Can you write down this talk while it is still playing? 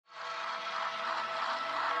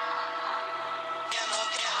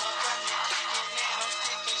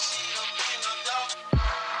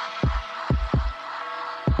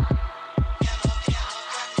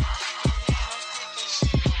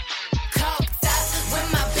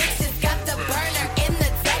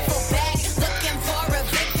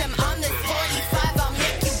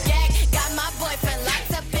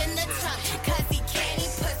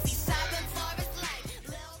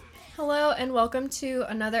and welcome to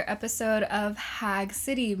another episode of Hag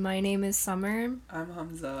City. My name is Summer. I'm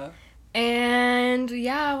Hamza. And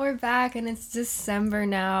yeah, we're back and it's December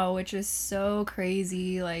now, which is so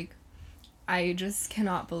crazy. Like, I just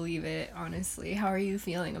cannot believe it, honestly. How are you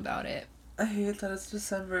feeling about it? I hate that it's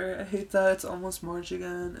December. I hate that it's almost March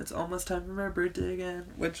again. It's almost time for my birthday again,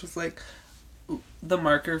 which was like the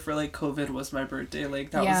marker for like COVID was my birthday. Like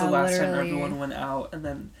that was the last time everyone went out, and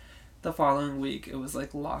then the following week it was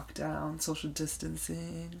like lockdown, social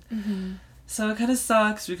distancing. Mm-hmm. So it kind of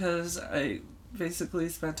sucks because I basically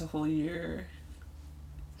spent a whole year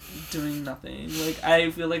doing nothing. Like I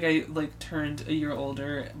feel like I like turned a year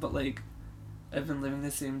older, but like I've been living the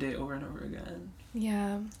same day over and over again.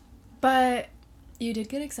 Yeah. But you did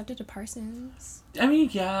get accepted to Parsons. I mean,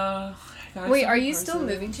 yeah. Wait, are you still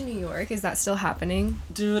moving to New York? Is that still happening?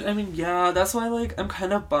 Dude, I mean, yeah. That's why, like, I'm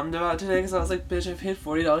kind of bummed about today because I was like, bitch, I paid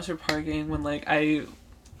 $40 for parking when, like, I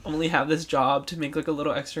only have this job to make, like, a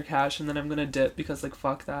little extra cash and then I'm gonna dip because, like,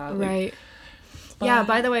 fuck that. Like, right. But... Yeah,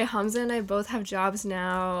 by the way, Hamza and I both have jobs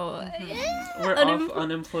now. Mm-hmm. Yeah, we're off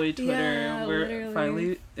unemployed Twitter. Yeah, we're literally.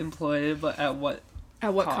 Finally employed, but at what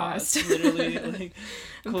cost? Literally, like,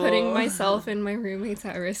 I'm cool. putting myself and my roommates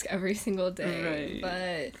at risk every single day.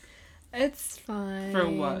 Right. But it's fine. For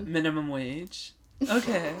what? Minimum wage?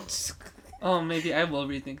 Okay. Oh, maybe I will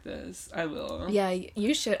rethink this. I will. Yeah,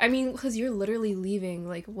 you should. I mean, because you're literally leaving.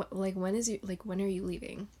 Like, what? Like, when are you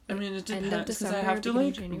leaving? I mean, it End of depends because I December, have to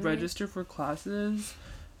like January? register for classes,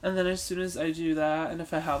 and then as soon as I do that, and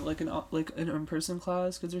if I have like an in-person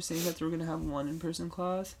class, because they're saying that they're gonna have one in-person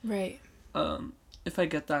class. Right. If I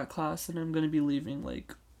get that class, then I'm gonna be leaving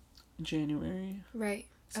like January. Right.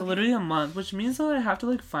 So literally a month, which means that I have to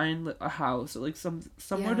like find a house or like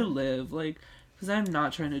somewhere to live, like. Because I'm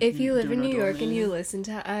not trying to. If you live in New York and you listen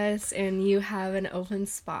to us and you have an open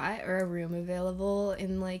spot or a room available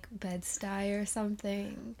in like Bed-Stuy or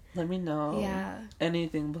something, let me know. Yeah.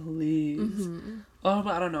 Anything, please. Mm-hmm. Oh,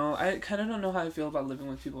 but I don't know. I kind of don't know how I feel about living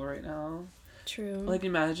with people right now. True. Like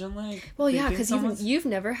imagine like. Well, yeah, because you've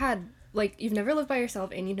never had you've never lived by yourself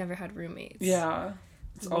and you've never had roommates. Yeah,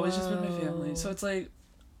 it's always just been my family. So it's like,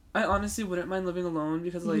 I honestly wouldn't mind living alone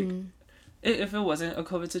because like. Mm-hmm. If it wasn't a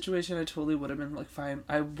COVID situation, I totally would have been, like, fine.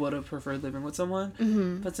 I would have preferred living with someone.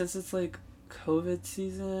 Mm-hmm. But since it's, like, COVID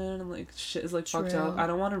season and, like, shit is, like, True. fucked up, I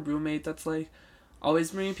don't want a roommate that's, like, always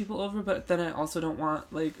bringing people over. But then I also don't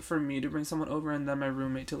want, like, for me to bring someone over and then my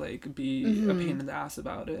roommate to, like, be a pain in the ass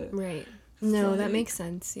about it. Right. No, like, that makes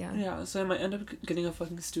sense, yeah. Yeah, so I might end up getting a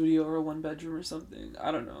fucking studio or a one-bedroom or something. I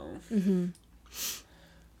don't know. Mm-hmm.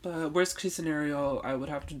 But worst case scenario, I would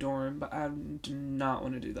have to dorm, but I do not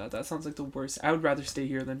want to do that. That sounds like the worst. I would rather stay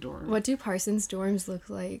here than dorm. What do Parsons dorms look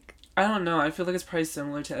like? I don't know. I feel like it's probably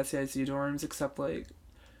similar to SAIC dorms, except like...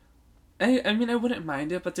 I mean, I wouldn't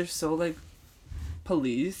mind it, but they're so, like,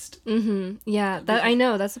 policed. Mm-hmm. Yeah, that I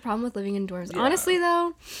know. That's the problem with living in dorms. Yeah. Honestly,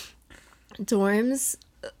 though, the dorms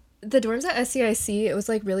at SAIC, it was,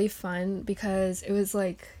 like, really fun because it was,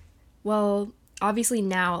 like, well... Obviously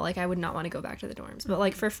now, like, I would not want to go back to the dorms. But,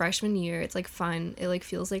 like, for freshman year, it's, like, fun. It, like,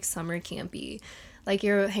 feels like summer campy. Like,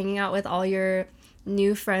 you're hanging out with all your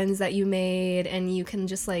new friends that you made, and you can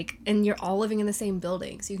just, like... And you're all living in the same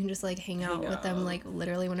building, so you can just, like, hang out with them, like,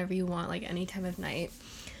 literally whenever you want, like, any time of night.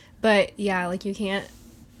 But, yeah, like, you can't,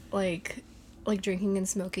 like drinking and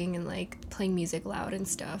smoking and like playing music loud and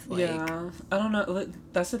stuff. Like, yeah, I don't know. Like,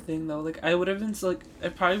 that's the thing though. Like, I would have been like, I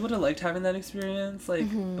probably would have liked having that experience like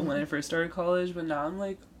when I first started college. But now I'm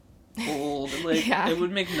like old. Like, it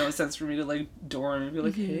would make no sense for me to like dorm and be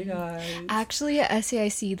like, hey guys. Actually, at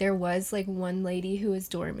SAIC there was like one lady who was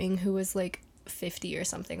dorming who was like 50 or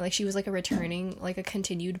something. Like, she was like a returning, like a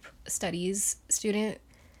continued studies student.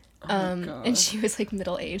 And she was like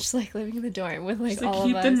middle-aged, like living in the dorm with like all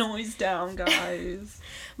of us. Keep the noise down, guys.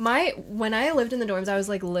 When I lived in the dorms, I was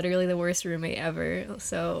like literally the worst roommate ever.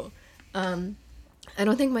 So, I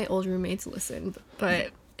don't think my old roommates listen,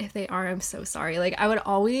 but if they are, I'm so sorry. Like, I would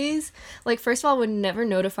always, like, first of all, would never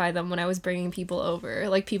notify them when I was bringing people over.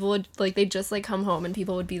 Like, people would, like, they'd just like come home and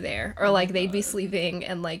people would be there, or like they'd be sleeping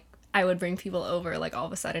and like I would bring people over like all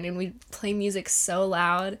of a sudden, and we'd play music so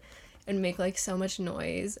loud and make like so much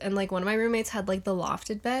noise. And like one of my roommates had like the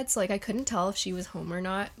lofted bed, so like I couldn't tell if she was home or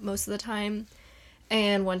not most of the time.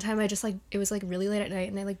 And one time I just like, it was like really late at night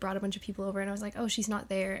and I like brought a bunch of people over and I was like, oh, she's not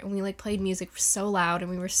there. And we like played music so loud and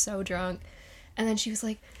we were so drunk. And then she was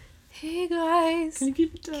like, hey guys, can you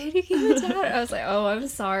keep it down? I was like, oh, I'm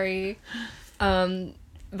sorry. But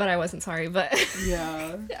I wasn't sorry, but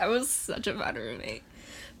yeah, I was such a bad roommate.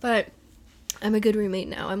 But I'm a good roommate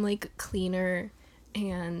now. I'm like cleaner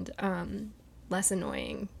and less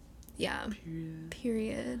annoying. Yeah.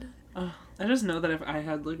 Period. I I just know that if I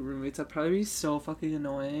had, like, roommates, I'd probably be so fucking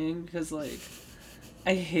annoying, because, like,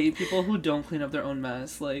 I hate people who don't clean up their own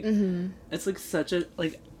mess. Like, it's, like, such a,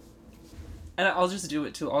 like, and I'll just do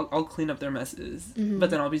it, too. I'll clean up their messes, but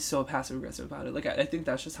then I'll be so passive-aggressive about it. Like, I think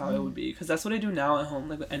that's just how I would be, because that's what I do now at home.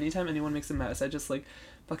 Like, anytime anyone makes a mess, I just, like,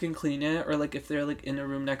 fucking clean it, or, like, if they're, like, in a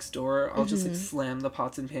room next door, I'll just, like, slam the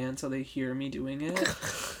pots and pans so they hear me doing it,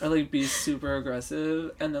 or, like, be super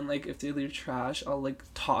aggressive, and then, like, if they leave trash, I'll, like,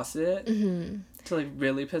 toss it to, like,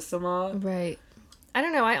 really piss them off. Right. I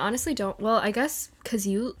don't know, I honestly don't, well, I guess, because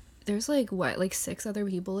there's, like, what, like, 6 other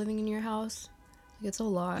people living in your house? Like, it's a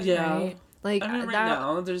lot, right? Like, I mean, right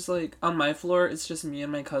now, there's, like, on my floor, it's just me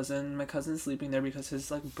and my cousin. My cousin's sleeping there because his,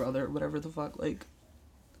 like, brother, whatever the fuck, like,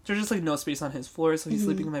 there's just, like, no space on his floor, so he's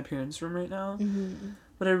sleeping in my parents' room right now.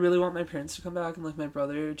 But I really want my parents to come back, and, like, my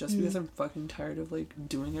brother, just because I'm fucking tired of, like,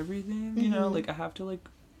 doing everything, you know? Like, I have to, like,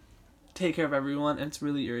 take care of everyone, and it's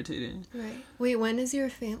really irritating. Right. Wait, when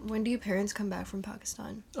do your parents come back from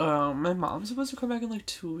Pakistan? My mom's supposed to come back in, like,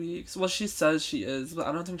 2 weeks. Well, she says she is, but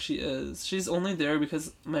I don't think she is. She's only there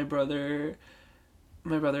because my brother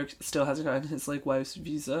still hasn't gotten his, like, wife's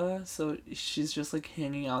visa, so she's just, like,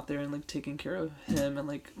 hanging out there and, like, taking care of him and,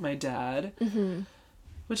 like, my dad.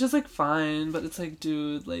 Which is, like, fine, but it's like,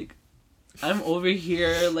 dude, like, I'm over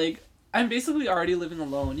here, like, I'm basically already living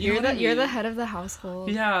alone. You're the head of the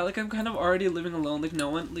household. Yeah, like, I'm kind of already living alone. Like, no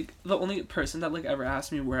one, like, the only person that, like, ever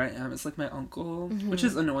asked me where I am is, like, my uncle, which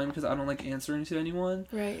is annoying because I don't, like, answering to anyone.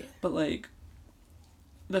 Right. But, like,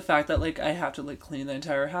 the fact that, like, I have to, like, clean the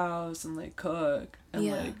entire house and, like, cook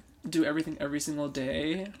and, like, do everything every single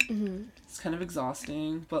day, it's kind of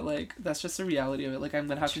exhausting, but, like, that's just the reality of it. Like, I'm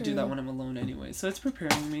gonna have to do that when I'm alone anyway, so it's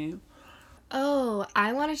preparing me. Oh,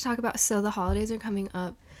 I wanted to talk about, so the holidays are coming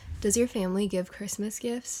up. Does your family give Christmas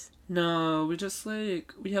gifts? No, we just,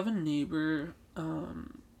 like, we have a neighbor,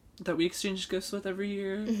 that we exchange gifts with every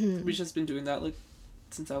year. We've just been doing that, like,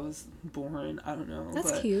 since I was born. I don't know.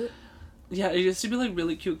 That's cute. Yeah, it used to be, like,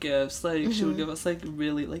 really cute gifts. Like, she would give us, like,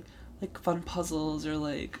 really, like, fun puzzles or,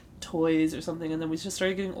 like, toys or something. And then we just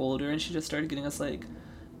started getting older, and she just started getting us, like,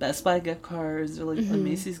 Best Buy gift cards or, like, a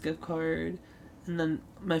Macy's gift card. And then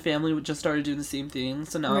my family would just started doing the same thing.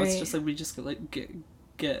 So now it's just, like, we just, like, get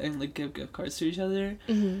and, like, give gift cards to each other.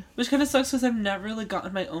 Which kind of sucks because I've never, like,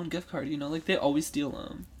 gotten my own gift card, you know? Like, they always steal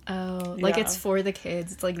them. Oh, like, it's for the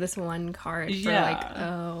kids. It's, like, this one card for, like,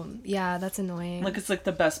 oh, yeah, that's annoying. Like, it's, like,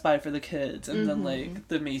 the Best Buy for the kids, and then, like,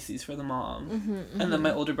 the Macy's for the mom. And then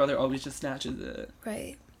my older brother always just snatches it.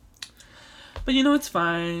 Right. But, you know, it's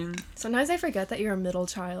fine. Sometimes I forget that you're a middle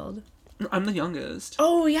child. I'm the youngest.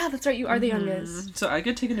 Oh, yeah, that's right. You are the youngest. So I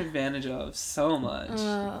get taken advantage of so much.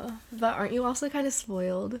 But aren't you also kind of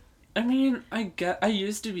spoiled? I mean, I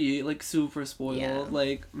used to be, like, super spoiled. Yeah.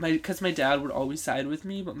 Like, because my dad would always side with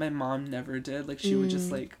me, but my mom never did. Like, she would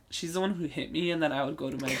just, like, she's the one who hit me, and then I would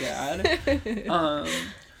go to my dad.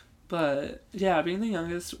 But, yeah, being the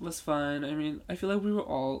youngest was fun. I mean, I feel like we were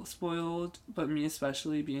all spoiled, but me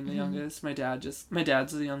especially being the youngest. My dad's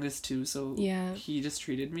the youngest, too, so he just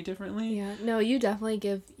treated me differently. Yeah. No, you definitely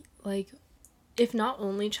give, like, if not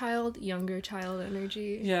only child, younger child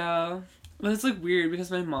energy. Yeah. But it's, like, weird because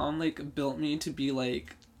my mom, like, built me to be,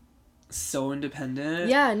 like, so independent.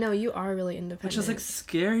 Yeah, no, you are really independent. Which is, like,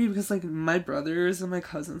 scary because, like, my brothers and my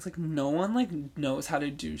cousins, like, no one, like, knows how to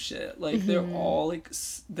do shit. Like, they're all, like,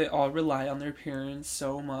 they all rely on their parents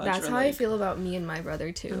so much. That's how, like, I feel about me and my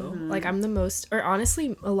brother, too. Like, I'm the most, or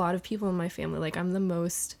honestly, a lot of people in my family, like, I'm the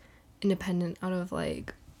most independent out of,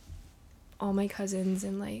 like, all my cousins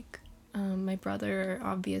and, like, my brother,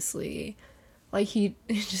 obviously. Like, they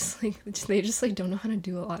just, like, don't know how to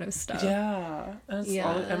do a lot of stuff. Yeah.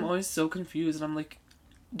 And I'm always so confused. And I'm like,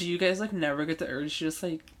 do you guys, like, never get the urge to just,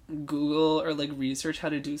 like, Google or, like, research how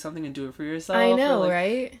to do something and do it for yourself? I know, or, like,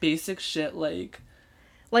 right? Basic shit, like...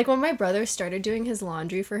 Like, when my brother started doing his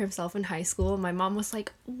laundry for himself in high school, my mom was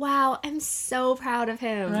like, wow, I'm so proud of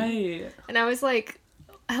him. Right. And I was like,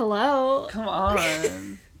 hello? Come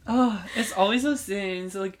on. Oh, it's always those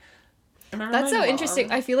things, like... That's so interesting.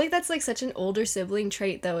 I feel like that's, like, such an older sibling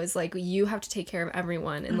trait, though, is, like, you have to take care of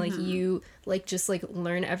everyone, and, like, you, like, just, like,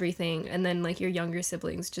 learn everything, and then, like, your younger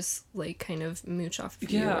siblings just, like, kind of mooch off of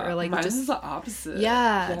you, or, like, mine just... is the opposite.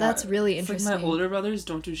 Yeah, that's really it's interesting. like, my older brothers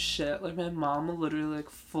don't do shit. Like, my mom will literally, like,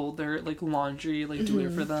 fold their, like, laundry, like, do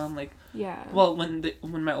it for them, like... Yeah. Well,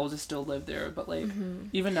 when my oldest still lived there, but, like,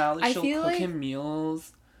 even now, like, she'll cook him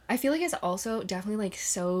meals... I feel like it's also definitely, like,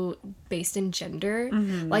 so based in gender.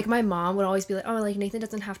 Like, my mom would always be like, oh, like, Nathan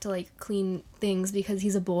doesn't have to, like, clean things because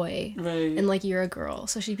he's a boy. Right. And, like, you're a girl.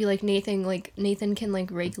 So she'd be like, Nathan can, like,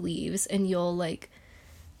 rake leaves, and you'll, like,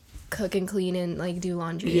 cook and clean and like do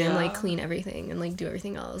laundry and like clean everything and like do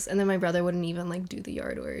everything else, and then my brother wouldn't even like do the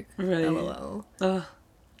yard work. Right. LOL.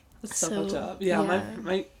 That's so fucked up. Yeah,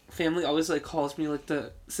 my family always like calls me like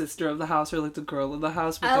the sister of the house or like the girl of the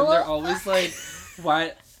house, but then they're always like,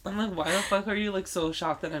 why? I'm like, why the fuck are you like so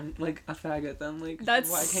shocked that I'm like a faggot then? Like,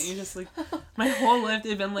 why can't you just like, my whole life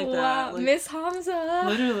they've been like that. Like, Miss Hamza.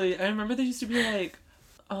 Literally, I remember they used to be like,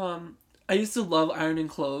 I used to love ironing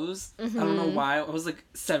clothes. I don't know why. I was like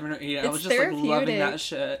 7 or 8. I was just like loving that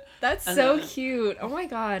shit. That's so cute. Oh my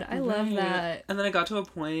god, I love that. And then I got to a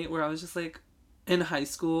point where I was just like in high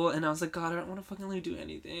school and I was like, God, I don't want to fucking like do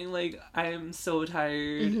anything. Like, I am so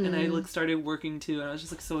tired. And I like started working too and I was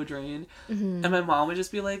just like so drained. And my mom would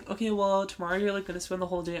just be like, okay, well, tomorrow you're like gonna spend the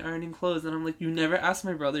whole day ironing clothes. And I'm like, you never asked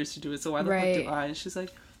my brothers to do it, so why the fuck do I? And she's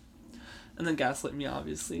like, and then gaslit me,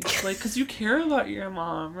 obviously. Like, because you care about your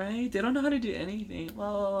mom, right? They don't know how to do anything. Blah,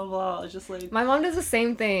 blah, blah, blah. It's just like... My mom does the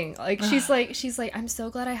same thing. Like, she's like, I'm so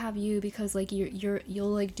glad I have you because, like, you'll,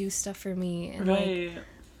 like, do stuff for me. And, right. Like,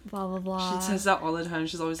 blah, blah, blah. She says that all the time.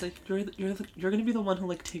 She's always like, you're going to be the one who,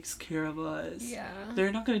 like, takes care of us. Yeah.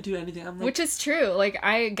 They're not going to do anything. I'm like... Which is true. Like,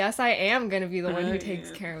 I guess I am going to be the one who takes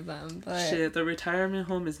care of them, but... Shit, the retirement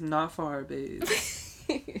home is not far, babe.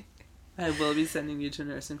 I will be sending you to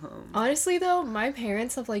nursing home. Honestly, though, my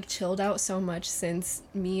parents have, like, chilled out so much since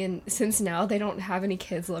now they don't have any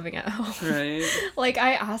kids living at home. Right. Like,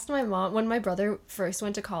 I asked my mom, when my brother first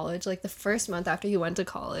went to college, like, the first month after he went to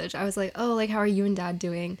college, I was like, oh, like, how are you and dad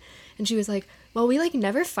doing? And she was like, well, we, like,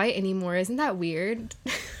 never fight anymore. Isn't that weird?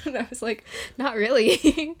 And I was like, not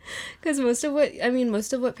really. Because most of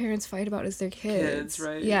what parents fight about is their kids. Kids,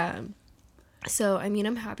 right. Yeah. So, I mean,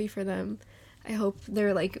 I'm happy for them. I hope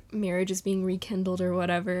their, like, marriage is being rekindled or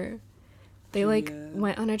whatever. They, like,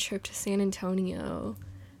 went on a trip to San Antonio,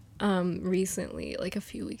 recently, like, a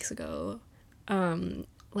few weeks ago,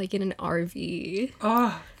 like, in an RV.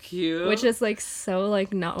 Oh, cute. Which is, like, so,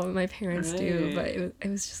 like, not what my parents do, but it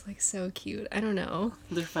was just, like, so cute. I don't know.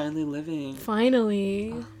 They're finally living.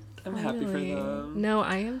 Finally. I'm happy for them. No,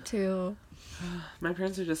 I am too. My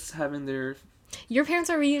parents are just having their... Your parents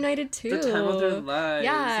are reunited too. The time of their lives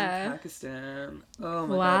in Pakistan. Oh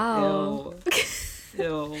my god.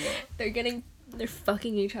 Ew. They're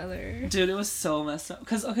fucking each other. Dude, it was so messed up.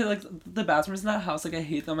 Because, okay, like, the bathrooms in that house, like, I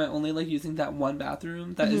hate them. I only like using that one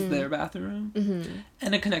bathroom that is their bathroom.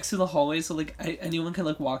 And it connects to the hallway, so, like, anyone can,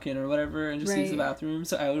 like, walk in or whatever and just use the bathroom.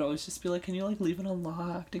 So I would always just be like, can you, like, leave it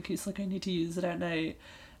unlocked in case, like, I need to use it at night?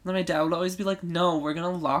 And then my dad would always be like, no, we're gonna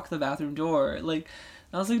lock the bathroom door. Like...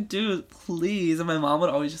 I was like, dude, please. And my mom would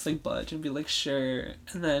always just, like, budge and be like, sure.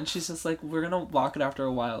 And then she's just like, we're gonna lock it after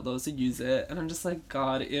a while, though, so use it. And I'm just like,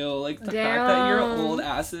 God, ew. Like, the fact that you're old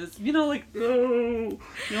asses, you know, like, ew.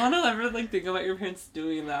 You want to ever, like, think about your parents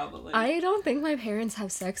doing that, but, like... I don't think my parents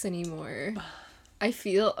have sex anymore. I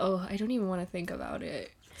don't even want to think about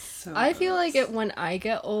it. So I feel like when I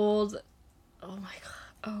get old... Oh, my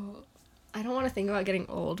God. I don't want to think about getting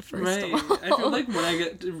old, first of all. I feel like when I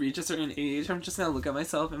get to reach a certain age, I'm just going to look at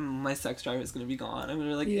myself and my sex drive is going to be gone. I'm going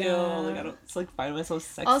to be like, ew, like, I don't like, find myself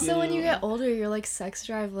sexy Also, anymore. when you get older, your, like, sex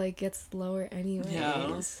drive, like, gets lower anyways.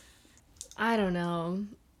 Yeah. I don't know.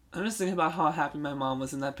 I'm just thinking about how happy my mom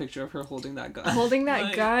was in that picture of her holding that gun. Holding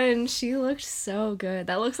that gun. She looked so good.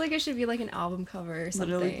 That looks like it should be, like, an album cover or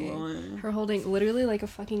something. Literally glowing. Her holding, literally, like, a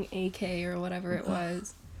fucking AK or whatever it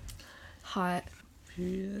was. Hot.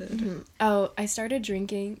 Period. Oh, I started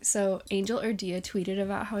drinking. So Angel Urdia tweeted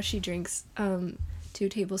about how she drinks 2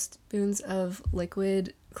 tablespoons of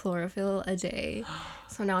liquid chlorophyll a day.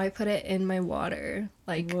 So now I put it in my water,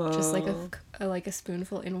 like Whoa. Just like a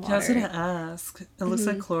spoonful in water. Yeah, I was gonna ask. It looks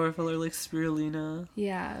like chlorophyll or like spirulina.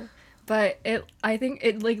 Yeah. But I think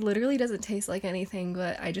it, like, literally doesn't taste like anything,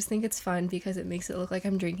 but I just think it's fun because it makes it look like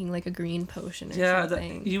I'm drinking, like, a green potion or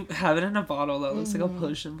something. Yeah, you have it in a bottle that looks like a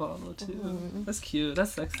potion bottle, too. That's cute.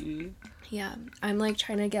 That's sexy. Yeah. I'm, like,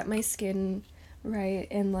 trying to get my skin right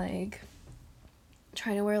and, like,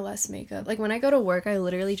 trying to wear less makeup. Like, when I go to work, I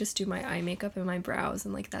literally just do my eye makeup and my brows,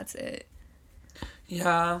 and, like, that's it.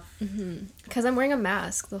 Yeah. Because I'm wearing a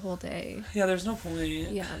mask the whole day. Yeah, there's no point.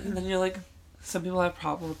 Yeah. And then you're, like... Some people have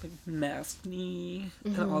problems with, like, mask knee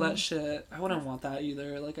and all that shit. I wouldn't want that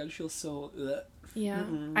either. Like, I'd feel so... Ugh. Yeah.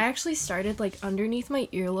 I actually started, like, underneath my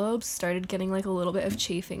earlobes, started getting, like, a little bit of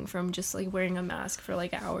chafing from just, like, wearing a mask for,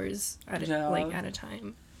 like, hours at a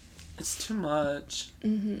time. It's too much.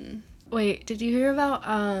 Wait, did you hear about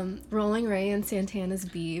Rolling Ray and Santana's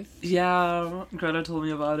beef? Yeah, Greta told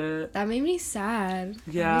me about it. That made me sad.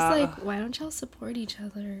 Yeah. I was like, why don't y'all support each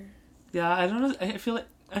other? Yeah, I don't know. I feel like...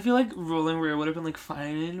 I feel like Rolling Ray would have been like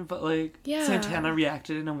fine, but like Santana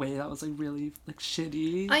reacted in a way that was like really like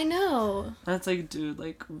shitty. I know. And it's like, dude,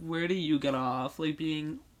 like where do you get off like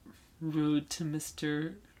being rude to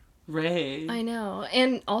Mr. Ray? I know.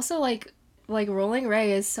 And also like Rolling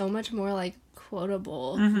Ray is so much more like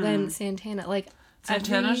quotable than Santana. Like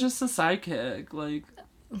Santana's just a sidekick, like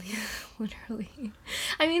literally.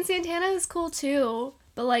 I mean, Santana is cool too,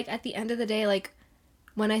 but like at the end of the day, like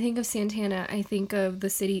when I think of Santana, I think of the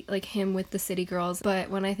city, like him with the City Girls. But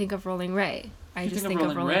when I think of Rolling Ray, I just think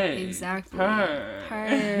of Rolling Ray. Exactly.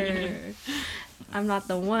 Her. I'm not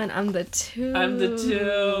the one, I'm the two. I'm the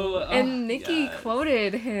two. And Nikki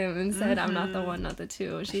quoted him and said, I'm not the one, not the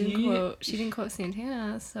two. She didn't quote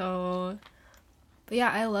Santana, so. But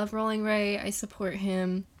yeah, I love Rolling Ray. I support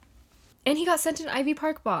him. And he got sent an Ivy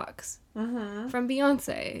Park box from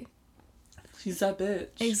Beyonce. He's that bitch.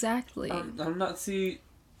 Exactly. I'm not see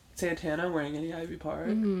Santana wearing any Ivy Park.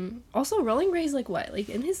 Also, Rolling Ray's like what?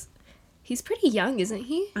 Like he's pretty young, isn't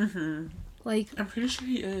he? Like I'm pretty sure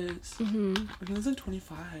he is. He was like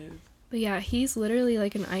 25. But yeah, he's literally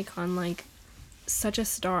like an icon, like such a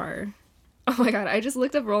star. Oh my god, I just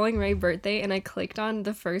looked up Rolling Ray birthday and I clicked on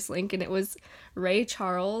the first link and it was Ray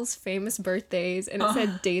Charles famous birthdays and it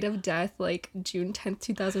said date of death like June 10th,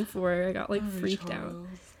 2004. I got like freaked out.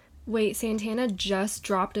 Wait, Santana just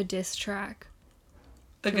dropped a diss track.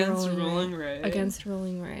 Against Rolling Ray. Against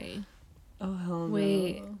Rolling Ray. Oh, hell no.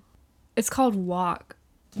 Wait. It's called Walk.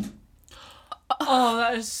 Oh,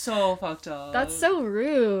 that is so fucked up. That's so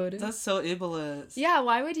rude. That's so ableist. Yeah,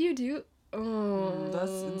 why would you do... Oh.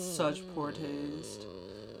 That's in such poor taste.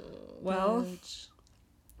 Well,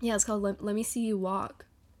 yeah, it's called Let Me See You Walk.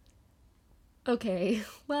 Okay,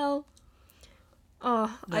 well...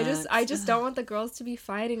 Oh, I just don't want the girls to be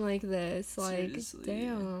fighting like this. Like, seriously.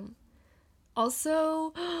 Damn.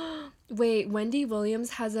 Also, wait, Wendy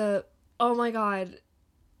Williams has oh my god,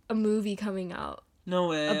 a movie coming out. No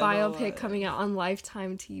way. A biopic coming out on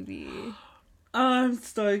Lifetime TV. I'm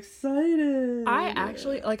so excited.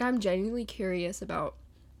 I'm genuinely curious about.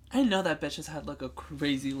 I know that bitch has had like a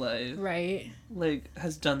crazy life. Right. Like,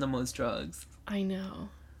 has done the most drugs. I know.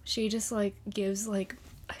 She just like gives like.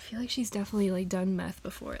 I feel like she's definitely, like, done meth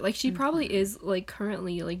before. Like, she probably is, like,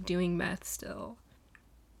 currently, like, doing meth still.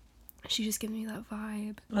 She just gives me that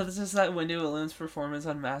vibe. Oh, this is that Wendy Williams performance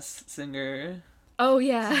on Masked Singer. Oh,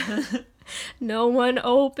 yeah. No one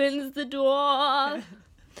opens the door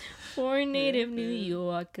for a native New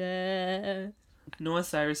Yorker. Noah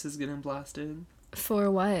Cyrus is getting blasted. For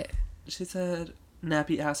what? She said,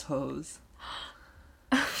 nappy ass hoes.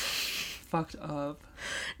 Fucked up.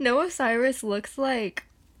 Noah Cyrus looks like...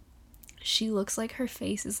 She looks like her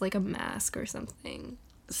face is like a mask or something.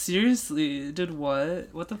 Seriously? Did what?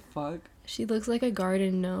 What the fuck? She looks like a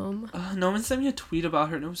garden gnome. No one sent me a tweet about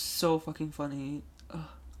her and it was so fucking funny.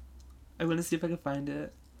 I want to see if I can find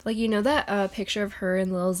it. Like, you know that picture of her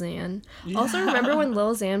and Lil Xan? Yeah. Also, remember when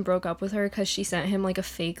Lil Xan broke up with her because she sent him, like, a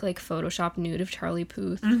fake, like, Photoshop nude of Charlie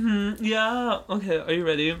Puth? Yeah. Okay, are you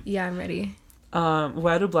ready? Yeah, I'm ready.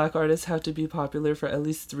 Why do black artists have to be popular for at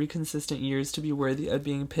least 3 consistent years to be worthy of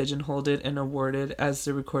being pigeonholed and awarded as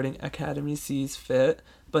the Recording Academy sees fit?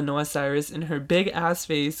 But Noah Cyrus and her big ass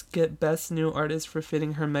face get Best New Artist for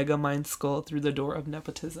fitting her mega mind skull through the door of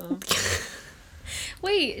nepotism.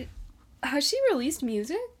 Wait, has she released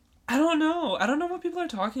music? I don't know. I don't know what people are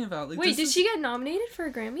talking about. Like, wait, did she get nominated for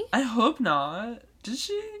a Grammy? I hope not. Did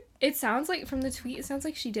she? It sounds like, from the tweet, it sounds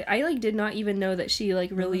like she did. I, like, did not even know that she,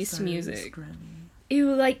 like, released music.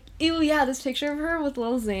 Ew, yeah, this picture of her with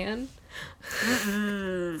Lil Xan.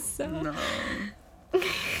 So. No.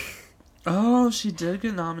 Oh, she did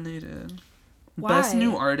get nominated. Why? Best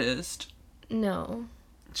New Artist. No.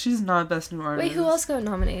 She's not Best New Artist. Wait, who else got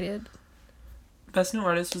nominated? Best New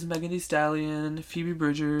Artist was Megan Thee Stallion, Phoebe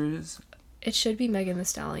Bridgers. It should be Megan Thee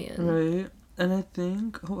Stallion. Right. And I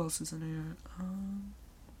think, who else is in here?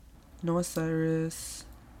 Noah Cyrus,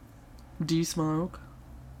 D-Smoke,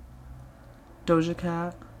 Doja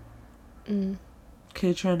Cat,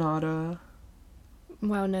 K-Tranada.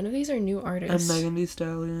 Wow, none of these are new artists. And Megan Thee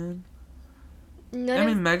Stallion.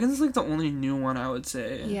 Megan's like the only new one, I would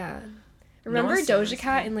say. Yeah. Remember Doja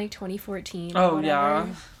Cat in like 2014? Oh, yeah.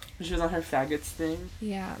 She was on her faggots thing.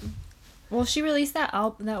 Yeah. Well, she released that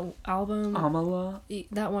album. Amala?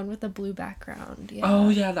 That one with the blue background. Yeah. Oh,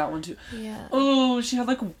 yeah, that one too. Yeah. Oh, she had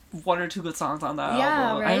like 1 or 2 good songs on that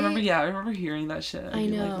album. Right? I remember hearing that shit. I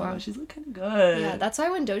know. Like, wow, she's like kind of good. Yeah, that's why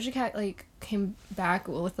when Doja Cat like came back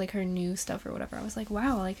with like her new stuff or whatever, I was like,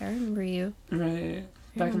 wow, like I remember you. Right.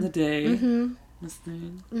 Back in the day. This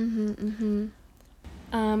thing.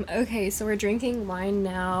 Okay, so we're drinking wine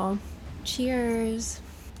now. Cheers.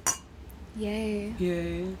 Yay.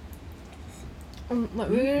 Yay. What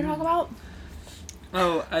were we going to talk about?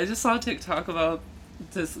 Oh, I just saw a TikTok about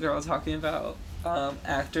this girl talking about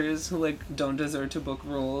actors who like don't deserve to book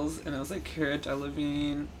roles, and it was like Cara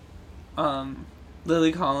Delevingne,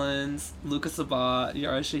 Lily Collins, Luca Sabat,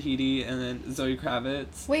 Yara Shahidi, and then Zoe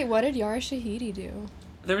Kravitz. Wait, what did Yara Shahidi do?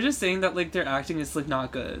 They were just saying that like their acting is like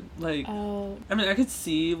not good. Like, I mean, I could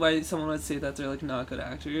see why someone would say that they're like not good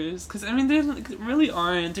actors, because I mean they like, really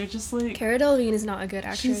aren't. They're just like Cara Delevingne is not a good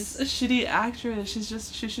actress. She's a shitty actress.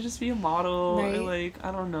 She should just be a model, right. or like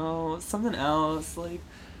I don't know, something else. Like,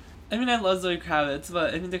 I mean, I love Zoe Kravitz,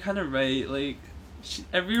 but I mean they're kind of right. Like,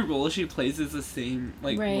 every role she plays is the same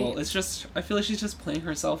like role. It's just I feel like she's just playing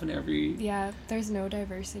herself in every. Yeah, there's no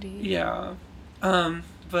diversity. Yeah,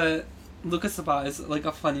 but Luca Sabat is like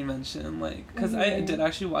a funny mention, like because I did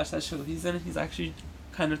actually watch that show he's in. He's actually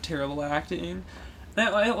kind of terrible at acting. And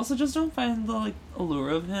I also just don't find the like allure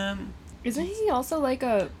of him. Isn't he also like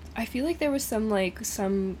a? I feel like there was some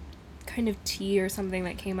kind of tea or something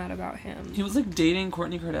that came out about him. He was like dating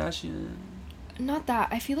Kourtney Kardashian. Not that.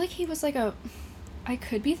 I feel like he was like a. I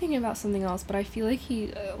could be thinking about something else, but I feel like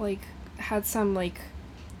he like had some like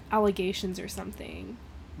allegations or something.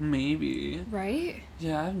 Maybe. Right?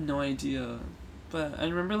 Yeah, I have no idea. But I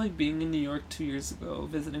remember like being in New York 2 years ago,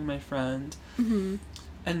 visiting my friend,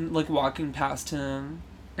 and like walking past him,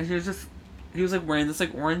 and he was like wearing this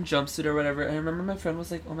like orange jumpsuit or whatever. And I remember my friend was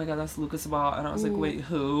like, "Oh my god, that's Luca Sabat," and I was like, "Wait,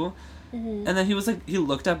 who?" And then he was like, he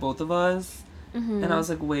looked at both of us, and I was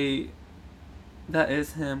like, "Wait, that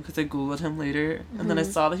is him," because I googled him later, and then I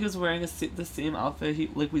saw that he was wearing the same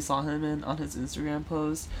outfit we saw him in on his Instagram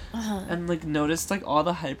post, and like noticed like all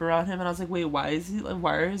the hype around him, and I was like, wait, why is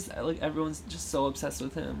like everyone's just so obsessed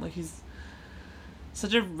with him? Like, he's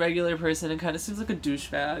such a regular person and kind of seems like a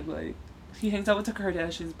douchebag. Like, he hangs out with the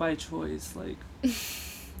Kardashians by choice. Like,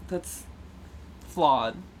 that's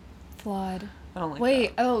flawed. I don't like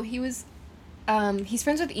Wait, that. oh, he was he's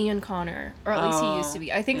friends with Ian Connor, or at least he used to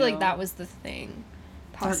be. I think like that was the thing,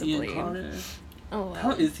 possibly. Ian Connor. Oh wow.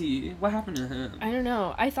 How is he? What happened to him? I don't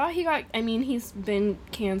know. I thought he got. I mean, he's been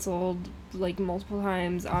canceled like multiple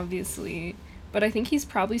times, obviously, but I think he's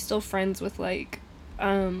probably still friends with like, I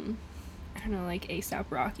don't know, like A$AP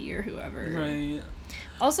Rocky or whoever. Right.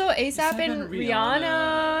 Also, A$AP and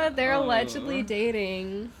Rihanna, they're allegedly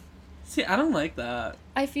dating. See, I don't like that.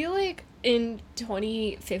 I feel like in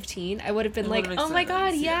 2015, I would have been like, oh my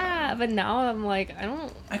god, yeah. But now I'm like,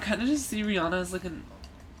 I kind of just see Rihanna as like an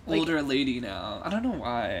older lady now. I don't know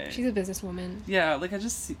why. She's a businesswoman. Yeah, like I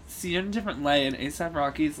just see her in a different light, and A$AP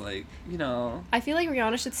Rocky's like, you know. I feel like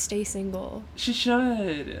Rihanna should stay single. She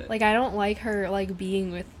should. Like, I don't like her like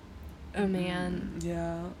being with a man.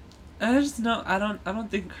 Yeah. I just know I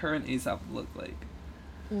don't think her and A$AP look like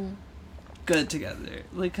good together.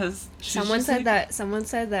 Like, cause someone said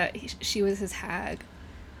that she was his hag,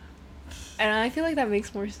 and I feel like that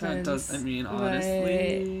makes more sense. That does. I mean,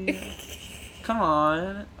 honestly, come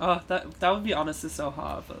on. Oh, that would be honestly so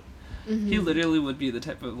hot. But he literally would be the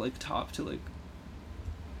type of like top to like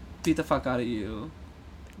beat the fuck out of you,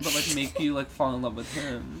 but like make you like fall in love with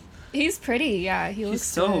him. He's pretty. Yeah, he's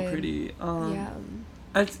so good. pretty. Yeah.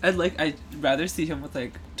 I'd rather see him with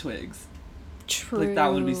like Twigs. True. Like,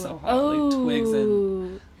 that would be so hot. Like, Twigs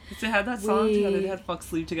and... They had that song together. They had Fuck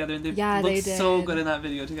Sleep together. And they looked so good in that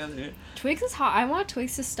video together. Twigs is hot. I want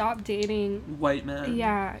Twigs to stop dating... white men.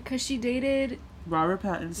 Yeah, because she dated... Robert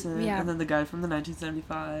Pattinson. Yeah. And then the guy from the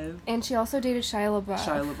 1975. And she also dated Shia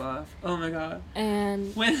LaBeouf. Oh my god.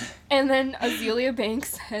 And then Azealia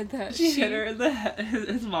Banks said that she hit her in the head.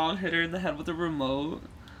 His mom hit her in the head with a remote.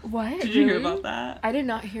 What? Did you hear about that? I did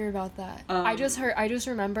not hear about that. I just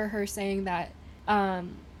remember her saying that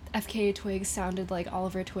FKA Twigs sounded like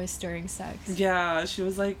Oliver Twist during sex. Yeah, she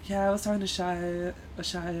was like, yeah, I was talking to Shia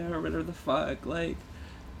or whatever the fuck, like,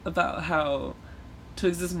 about how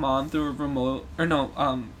Twigs' mom threw a remote, or no,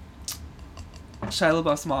 Shia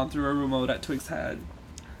LaBeouf's mom threw a remote at Twigs' head.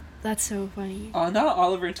 That's so funny. Oh, not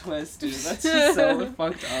Oliver Twist, dude. That's just so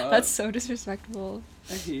fucked up. That's so disrespectful.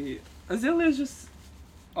 I hate. Azalea's just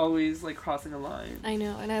always, like, crossing a line. I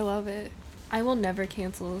know, and I love it. I will never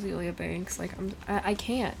cancel Azealia Banks. Like, I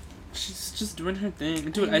can't. She's just doing her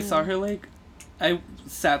thing. Dude, I saw her, like, I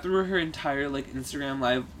sat through her entire, like, Instagram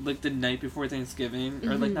live, like, the night before Thanksgiving,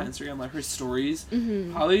 or, like, not Instagram live, her stories.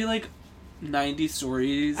 Probably, like, 90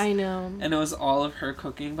 stories. I know. And it was all of her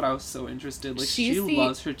cooking, but I was so interested. Like, she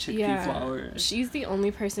loves her chickpea flour. She's the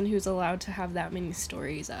only person who's allowed to have that many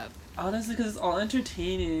stories up. Honestly, because it's all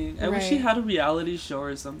entertaining. I wish she had a reality show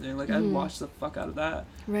or something. Like, I'd watch the fuck out of that.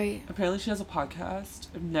 Right. Apparently she has a podcast.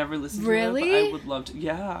 I've never listened to really? it, but I would love to.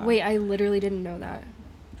 Yeah. Wait, I literally didn't know that.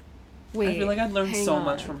 Wait, I feel like I'd learned so on.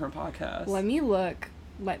 much from her podcast. Let me look.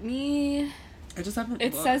 I just haven't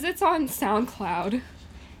It looked. says it's on SoundCloud.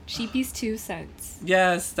 Sheepy's 2 cents.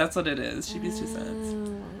 Yes, that's what it is. Sheepy's 2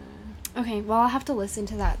 cents. Okay, well, I'll have to listen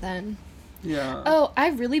to that then. Yeah. Oh,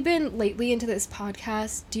 I've really been lately into this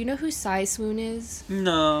podcast. Do you know who Sai Swoon is?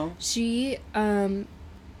 No. She, I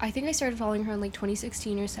think I started following her in, like,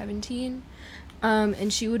 2016 or 17.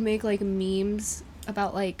 And she would make, like, memes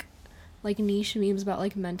about, like niche memes about,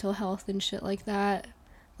 like, mental health and shit like that.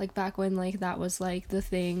 Like, back when, like, that was, like, the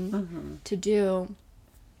thing to do.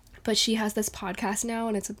 But she has this podcast now,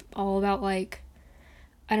 and it's all about, like,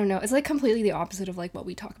 I don't know. It's, like, completely the opposite of, like, what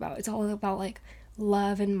we talk about. It's all about, like,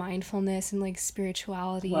 love and mindfulness and, like,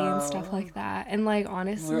 spirituality and stuff like that. And, like,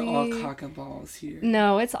 honestly... We're all cock and balls here.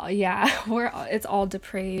 No, it's all... Yeah. It's all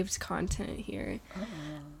depraved content here.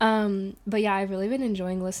 But, yeah, I've really been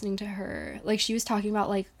enjoying listening to her. Like, she was talking about,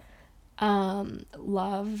 like,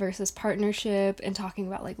 love versus partnership and talking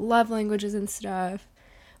about, like, love languages and stuff.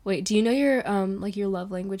 Wait, do you know your your love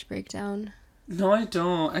language breakdown? No, I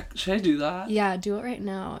don't. Should I do that? Yeah, do it right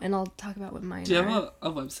now, and I'll talk about what mine are. Do you have a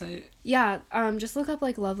website? Yeah, just look up,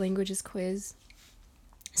 like, love languages quiz.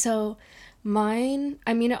 So, mine,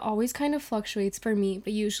 I mean, it always kind of fluctuates for me,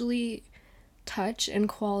 but usually touch and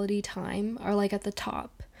quality time are, like, at the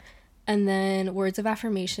top. And then words of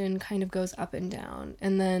affirmation kind of goes up and down.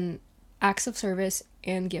 And then acts of service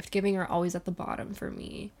and gift giving are always at the bottom for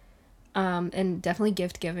me. And definitely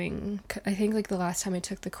gift giving. I think, like, the last time I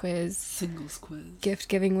took the quiz, singles quiz, gift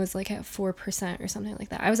giving was, like, at 4% or something like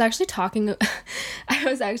that. I was actually talking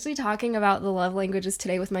about the love languages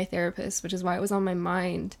today with my therapist, which is why it was on my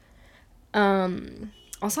mind.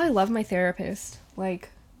 Also, I love my therapist. Like,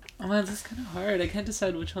 oh man, that's kind of hard. I can't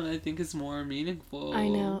decide which one I think is more meaningful. I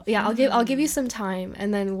know. Yeah, I'll give you some time,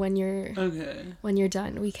 and then when you're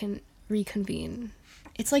done, we can reconvene.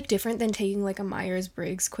 It's, like, different than taking, like, a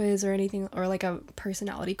Myers-Briggs quiz or anything, or, like, a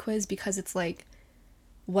personality quiz, because it's, like,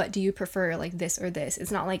 what do you prefer, like, this or this?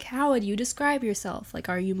 It's not, like, how would you describe yourself? Like,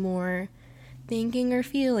 are you more thinking or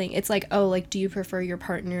feeling? It's, like, oh, like, do you prefer your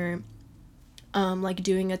partner, like,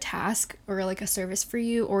 doing a task or, like, a service for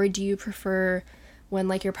you? Or do you prefer when,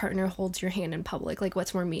 like, your partner holds your hand in public? Like,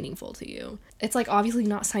 what's more meaningful to you? It's, like, obviously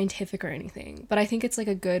not scientific or anything, but I think it's, like,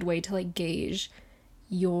 a good way to, like, gauge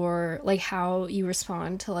your, like, how you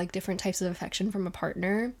respond to, like, different types of affection from a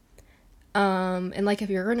partner. And, like, if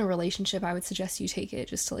you're in a relationship, I would suggest you take it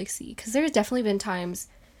just to, like, see, because there's definitely been times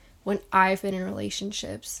when I've been in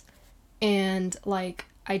relationships and, like,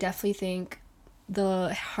 I definitely think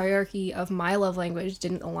the hierarchy of my love language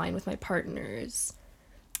didn't align with my partner's.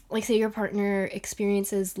 Like, say your partner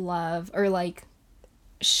experiences love or, like,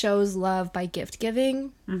 shows love by gift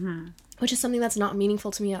giving, which is something that's not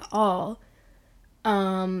meaningful to me at all.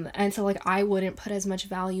 And so, like, I wouldn't put as much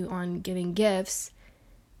value on giving gifts,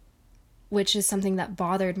 which is something that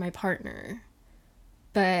bothered my partner.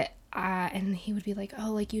 But and he would be like,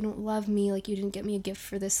 oh, like, you don't love me, like, you didn't get me a gift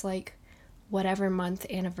for this, like, whatever month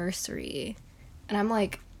anniversary. And I'm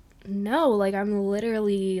like, no, like, I'm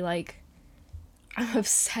literally, like, I'm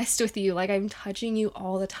obsessed with you, like, I'm touching you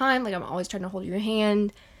all the time, like, I'm always trying to hold your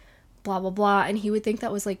hand, blah blah blah. And he would think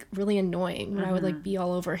that was, like, really annoying when I would, like, be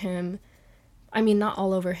all over him. I mean, not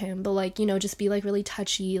all over him, but, like, you know, just be, like, really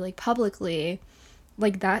touchy, like, publicly.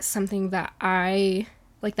 Like, that's something that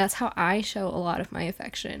that's how I show a lot of my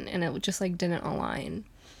affection, and it just, like, didn't align.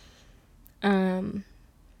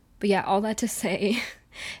 But yeah, all that to say,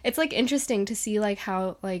 it's, like, interesting to see, like,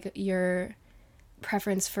 how, like, your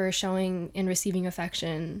preference for showing and receiving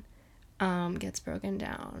affection gets broken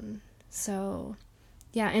down. So,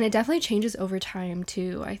 yeah, and it definitely changes over time,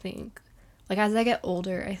 too, I think. Like, as I get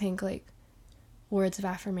older, I think, like, words of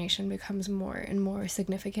affirmation becomes more and more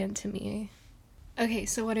significant to me. Okay,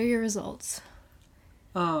 so what are your results?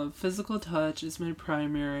 Physical touch is my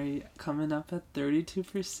primary, coming up at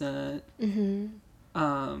 32%.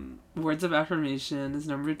 Words of affirmation is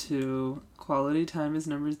number 2. Quality time is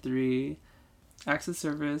number 3. Acts of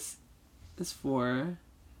service is 4.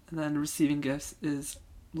 And then receiving gifts is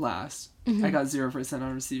last. I got 0%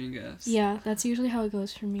 on receiving gifts. Yeah, that's usually how it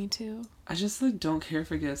goes for me too. I just, like, don't care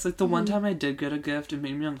for gifts. Like, the one time I did get a gift, it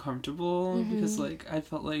made me uncomfortable because, like, I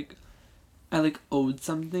felt like I, like, owed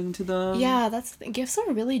something to them. Yeah, gifts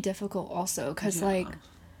are really difficult also because,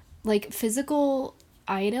 like, physical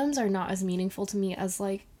items are not as meaningful to me as,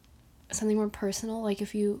 like, something more personal. Like,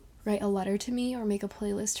 if you write a letter to me or make a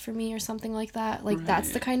playlist for me or something like that, like,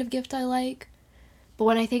 that's the kind of gift I like. But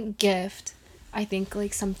when I think gift, I think,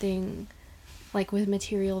 like, something, like, with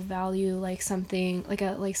material value, like, something,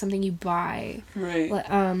 like something you buy. Right.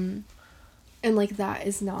 And, like, that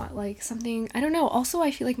is not, like, something, I don't know. Also,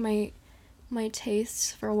 I feel like my my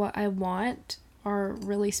tastes for what I want are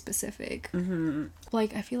really specific. Mm-hmm.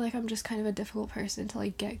 Like, I feel like I'm just kind of a difficult person to,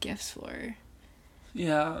 like, get gifts for.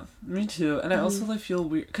 Yeah, me too. And I also, like, feel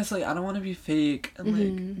weird, because, like, I don't want to be fake and,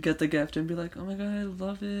 like, get the gift and be like, oh my god, I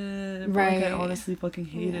love it. But, like, I honestly fucking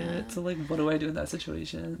hate it. So, like, what do I do in that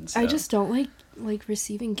situation? So. I just don't like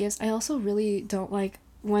receiving gifts. I also really don't like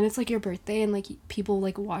when it's, like, your birthday and, like, people,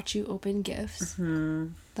 like, watch you open gifts.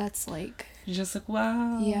 That's, like... You're just like,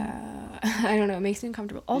 wow. Yeah. I don't know. It makes me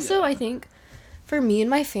uncomfortable. Also, I think for me and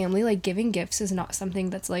my family, like, giving gifts is not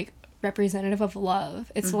something that's, like, representative of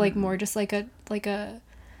love. It's like more just like a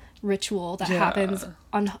ritual that happens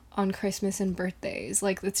on Christmas and birthdays.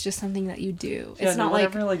 Like, it's just something that you do. It's not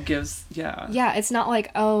whatever, like gives it's not like,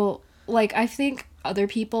 oh, like, I think other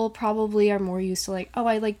people probably are more used to, like, oh,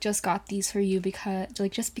 I, like, just got these for you because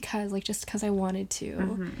just because I wanted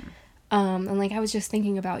to. And, like, I was just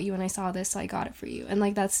thinking about you and I saw this, so I got it for you. And,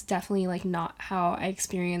 like, that's definitely, like, not how I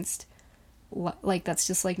experienced, like, that's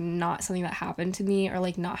just, like, not something that happened to me, or,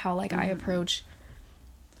 like, not how, like, I approach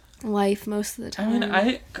life most of the time. I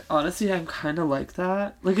mean, honestly, I'm kind of like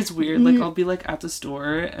that. Like, it's weird. Like, I'll be, like, at the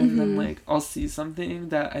store, and then, like, I'll see something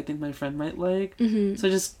that I think my friend might like. So I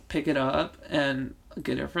just pick it up and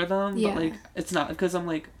get it for them. But, like, it's not because I'm,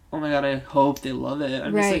 like, oh my god, I hope they love it.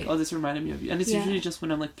 I'm just like, oh, this reminded me of you. And it's usually just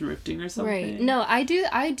when I'm, like, thrifting or something. Right. No, I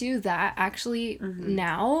do that, actually,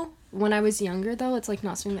 now. When I was younger, though, it's, like,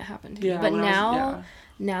 not something that happened to me. But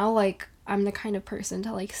now, like, I'm the kind of person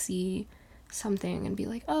to, like, see something and be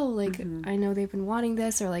like, oh, like, I know they've been wanting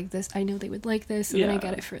this, or, like, this, I know they would like this, and then I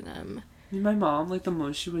get it for them. My mom, like, the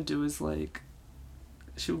most she would do is, like,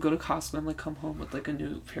 she would go to Costco and, like, come home with, like, a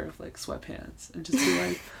new pair of, like, sweatpants, and just be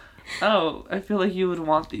like, oh, I feel like you would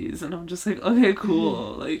want these. And I'm just like, okay,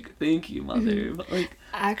 cool. Like, thank you, mother. But, like...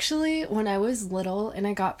 Actually, when I was little and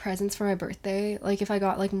I got presents for my birthday, like, if I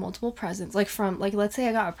got, like, multiple presents, like, from, like, let's say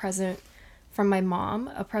I got a present from my mom,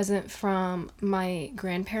 a present from my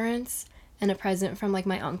grandparents, and a present from, like,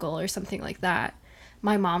 my uncle or something like that,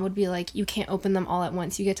 my mom would be like, you can't open them all at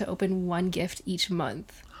once. You get to open one gift each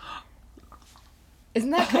month.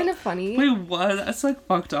 Isn't that kind of funny? Wait, what? That's, like,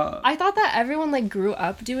 fucked up. I thought that everyone, like, grew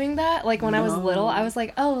up doing that. Like, when I was little, I was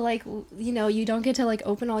like, oh, like, you know, you don't get to, like,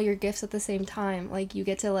 open all your gifts at the same time. Like, you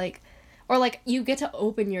get to, like... Or, like, you get to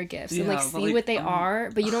open your gifts and, like, see like, what they are,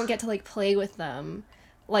 but you don't get to, like, play with them.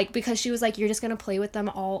 Like, because she was like, you're just gonna play with them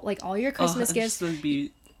all your Christmas gifts. Just, like,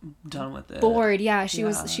 be done with it. Bored, yeah. She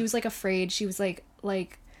was, like, afraid. She was, like...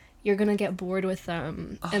 you're gonna get bored with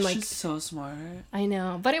them. And, like, she's so smart. I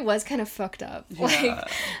know, but it was kind of fucked up. Like,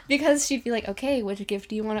 because she'd be like, okay, which gift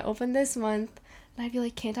do you want to open this month? And I'd be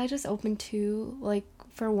like, can't I just open 2, like,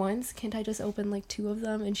 for once? Can't I just open, like, 2 of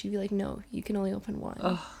them? And she'd be like, no, you can only open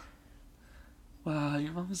 1. Wow,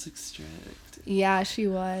 your mom was, like, strict. Yeah, she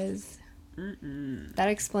was. That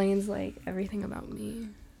explains, like, everything about me.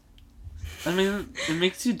 I mean, it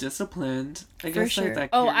makes you disciplined. I guess, sure.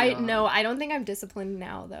 Like, that I don't think I'm disciplined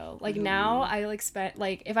now, though. Like, now, I, like,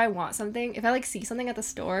 like, if I want something, if I, like, see something at the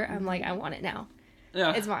store, I'm like, I want it now.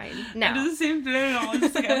 Yeah. It's mine. Now. I do the same thing. I'm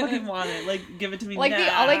just like, I fucking want it. Like, give it to me like,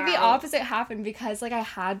 now. The opposite happened because, like, I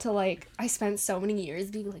had to, like, I spent so many years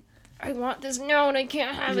being like, I want this now and I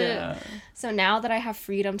can't have it. So now that I have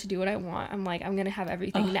freedom to do what I want, I'm like, I'm gonna have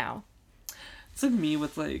everything now. It's like me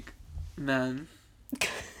with, like, men.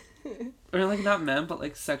 Or, like, not men, but,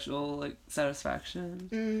 like, sexual, like,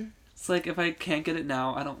 satisfaction. It's like, if I can't get it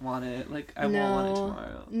now, I don't want it. Like, I won't want it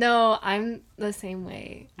tomorrow. No, I'm the same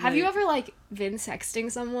way. Like, have you ever, like, been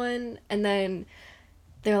sexting someone, and then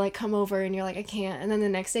they're like, come over, and you're like, I can't. And then the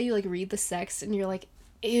next day you, like, read the sext, and you're like,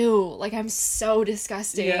 ew, like, I'm so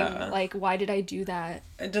disgusting. Yeah. Like, why did I do that?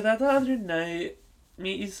 I did that the other night.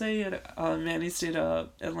 Me, Issei, and Manny stayed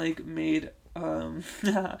up and, like, made,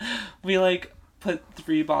 we, like... put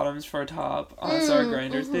 3 bottoms for a top on our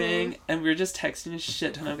Grindr thing, and we were just texting a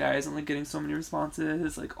shit ton of guys and, like, getting so many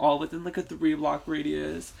responses, like, all within, like, a 3-block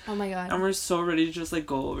radius. Oh my god. And we're so ready to just, like,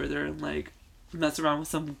 go over there and, like, mess around with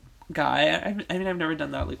some guy. I mean, I've never done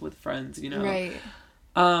that, like, with friends, you know? Right.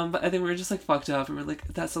 But I think we were just, like, fucked up, and we're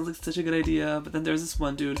like, that sounds like such a good idea. But then there was this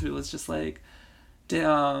one dude who was just like,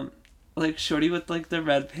 damn, like, shorty with, like, the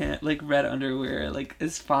red underwear, like,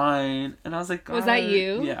 is fine. And I was like, God. Was that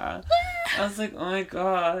you? Yeah. I was like, oh my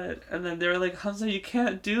god. And then they were like, Hamza, you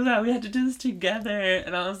can't do that. We had to do this together.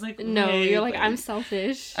 And I was like, wait. No, you're like, I'm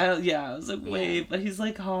selfish. I was like, wait, but he's,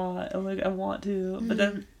 like, hot. And, like, I want to. But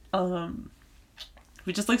then,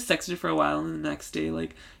 we just, like, sexted for a while, and the next day,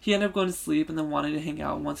 like, he ended up going to sleep and then wanted to hang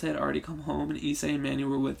out once I had already come home, and Issei and Manny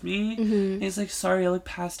were with me. And he's like, sorry, I, like,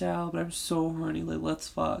 passed out, but I'm so horny, like, let's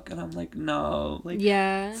fuck. And I'm like, no. Like,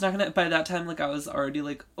 yeah. It's not gonna... By that time, like, I was already,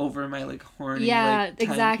 like, over my, like, horny, like,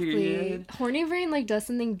 time period. Horny brain, like, does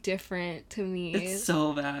something different to me. It's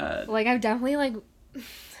so bad. Like, I've definitely, like...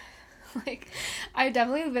 like, I've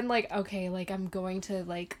definitely been like, okay, like, I'm going to,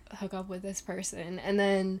 like, hook up with this person, and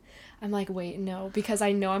then I'm like, wait, no, because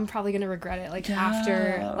I know I'm probably gonna regret it, like,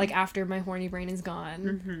 after my horny brain is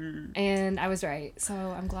gone. And I was right, so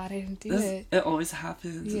I'm glad I didn't do it. It always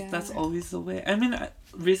happens. Yeah. That's always the way. I mean,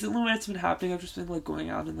 recently when it's been happening, I've just been, like, going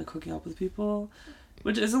out and, like, hooking up with people,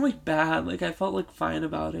 which isn't, like, bad. Like, I felt, like, fine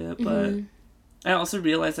about it, but I also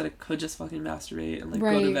realized that I could just fucking masturbate and, like,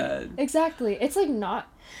 go to bed. Exactly. It's, like,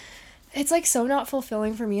 not... It's, like, so not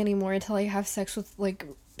fulfilling for me anymore to, like, have sex with, like,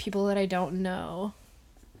 people that I don't know.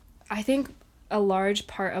 I think a large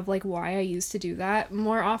part of, like, why I used to do that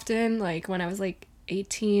more often, like, when I was, like,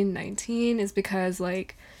 18, 19, is because,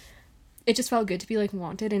 like, it just felt good to be, like,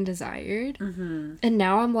 wanted and desired. And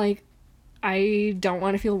now I'm, like, I don't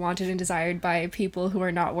want to feel wanted and desired by people who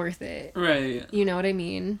are not worth it. Right. You know what I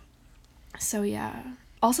mean? So, yeah.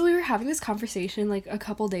 Also, we were having this conversation, like, a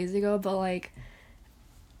couple days ago, but, like...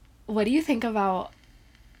 What do you think about...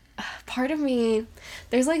 Part of me...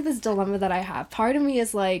 There's, like, this dilemma that I have. Part of me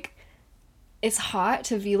is, like... It's hot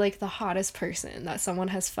to be, like, the hottest person that someone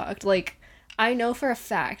has fucked. Like, I know for a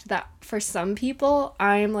fact that for some people,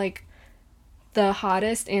 I'm, like, the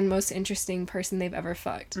hottest and most interesting person they've ever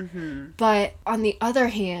fucked. But, on the other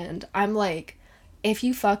hand, I'm, like... If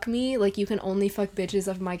you fuck me, like, you can only fuck bitches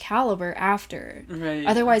of my caliber after. Right.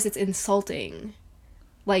 Otherwise, it's insulting.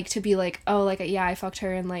 Like, to be like, oh, like, yeah, I fucked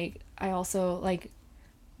her, and, like, I also, like,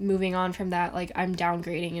 moving on from that, like, I'm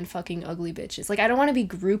downgrading and fucking ugly bitches. Like, I don't want to be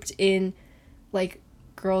grouped in, like,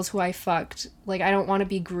 girls who I fucked. Like, I don't want to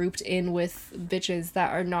be grouped in with bitches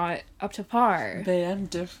that are not up to par. Babe, I'm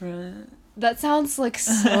different. That sounds, like,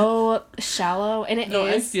 so shallow, and it is. No,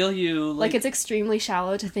 I feel you. Like, it's extremely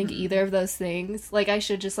shallow to think either of those things. Like, I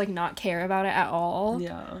should just, like, not care about it at all.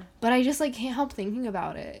 Yeah. But I just, like, can't help thinking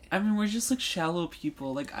about it. I mean, we're just, like, shallow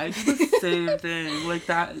people. Like, I do the same thing. Like,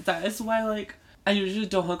 that is why, like, I usually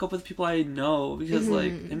don't hook up with people I know, because,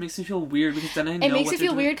 like, it makes me feel weird, because then I know it makes me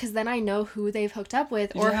feel weird, because then I know who they've hooked up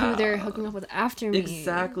with, or who they're hooking up with after me.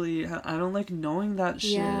 Exactly. I don't like knowing that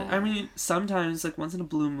shit. Yeah. I mean, sometimes, like, once in a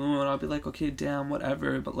blue moon, I'll be like, okay, damn,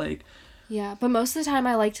 whatever, but, like... Yeah, but most of the time,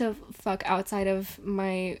 I like to fuck outside of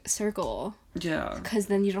my circle. Yeah. Because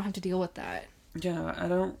then you don't have to deal with that. Yeah, I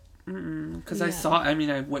don't... Because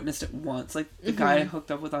I witnessed it once. Like, the guy I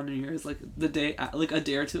hooked up with on New Year's, like, a day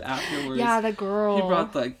or two afterwards. Yeah, the girl. He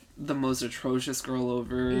brought, like, the most atrocious girl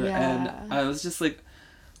over. Yeah. And I was just, like...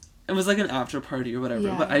 It was, like, an after party or whatever.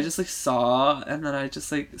 Yeah. But I just, like, saw, and then I just,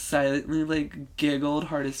 like, silently, like, giggled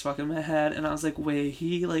hard as fuck in my head. And I was like, wait,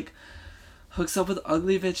 he, like... hooks up with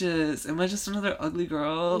ugly bitches. Am I just another ugly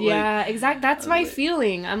girl? Yeah, like, exactly. That's my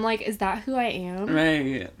feeling. I'm like, is that who I am?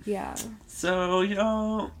 Right. Yeah. So, you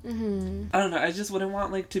know, I don't know. I just wouldn't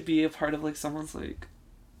want, like, to be a part of, like, someone's, like,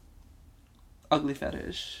 ugly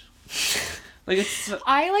fetish. Like, it's...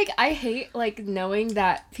 I hate, like, knowing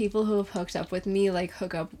that people who have hooked up with me, like,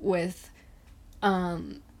 hook up with,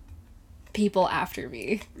 people after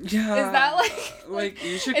me. Yeah. Is that like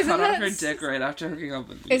you should cut off her dick right after hooking up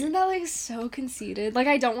with me. Isn't that like so conceited? Like,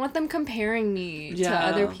 I don't want them comparing me to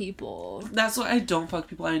other people. That's why I don't fuck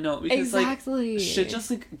people I know, because exactly. Like, shit just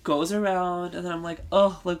like goes around, and then I'm like,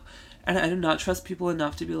 oh, like, and I do not trust people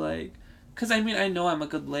enough to be like, because I mean, I know I'm a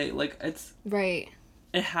good late, like, it's right.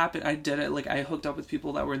 It happened. I did it. Like, I hooked up with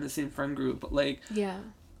people that were in the same friend group, but like, yeah,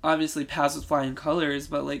 obviously paths with flying colors,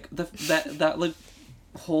 but like that like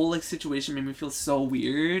whole like situation made me feel so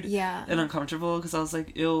weird and uncomfortable, because I was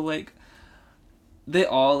like, ew, like they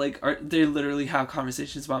all like they literally have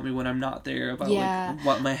conversations about me when I'm not there about like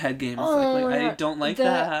what my head game is like I don't like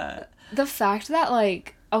that. The fact that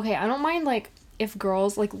like, okay, I don't mind like if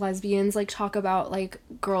girls like lesbians like talk about like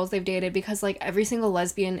girls they've dated, because like every single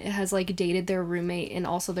lesbian has like dated their roommate and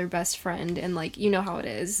also their best friend, and like, you know how it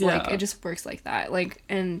is, like it just works like that, like,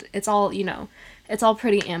 and it's all, you know, it's all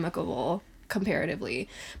pretty amicable comparatively.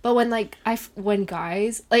 But when like when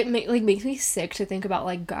guys like makes me sick to think about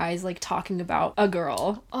like guys like talking about a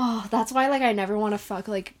girl. Oh, that's why like I never want to fuck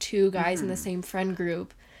like two guys in the same friend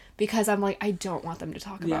group, because I'm like, I don't want them to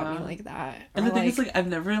talk about me like that. And the thing is, like, I've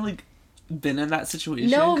never like been in that situation.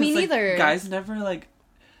 No, me like, neither. Guys never like,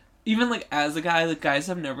 even like as a guy, like guys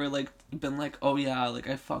have never like been like, oh yeah, like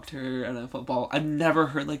I fucked her at a football. I've never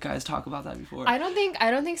heard like guys talk about that before. I don't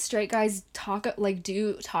think straight guys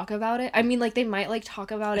do talk about it. I mean, like they might like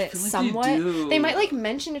talk about it like somewhat. They might like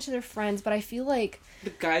mention it to their friends, but I feel like the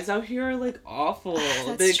guys out here are like awful.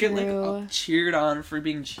 They get like cheered on for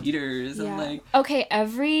being cheaters and like. Okay,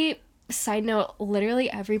 side note,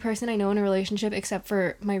 literally every person I know in a relationship except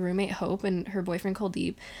for my roommate Hope and her boyfriend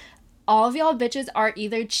Kuldeep, all of y'all bitches are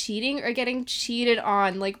either cheating or getting cheated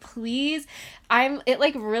on. Like, please, it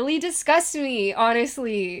like really disgusts me,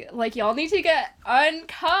 honestly. Like, y'all need to get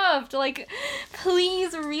uncuffed. Like,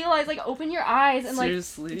 please realize, like, open your eyes and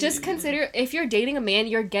Seriously. Like just consider if you're dating a man,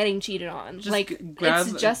 you're getting cheated on. Just like,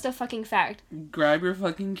 it's just a fucking fact. Grab your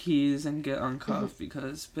fucking keys and get uncuffed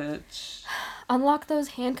because, bitch. Unlock those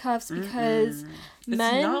handcuffs because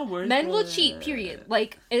men will cheat, period.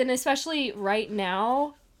 Like, and especially right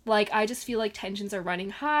now. Like, I just feel like tensions are running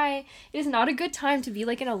high. It is not a good time to be,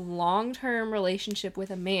 like, in a long-term relationship with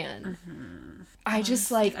a man. Mm-hmm. I just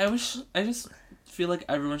feel like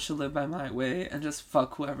everyone should live by my way and just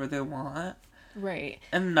fuck whoever they want. Right.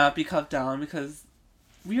 And not be cuffed down because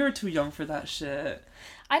we are too young for that shit.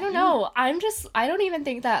 I don't know. I don't even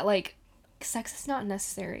think that, like, sex is not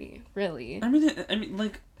necessary, really. I mean,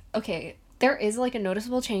 like... Okay, there is, like, a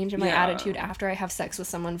noticeable change in my attitude after I have sex with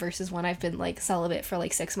someone versus when I've been, like, celibate for,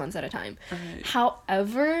 like, 6 months at a time. Right.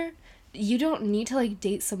 However, you don't need to, like,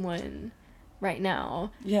 date someone right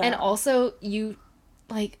now. Yeah. And also, you,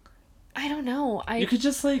 like, I don't know. You could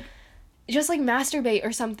just, like... Just, like, masturbate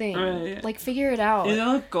or something. Right. Like, figure it out. You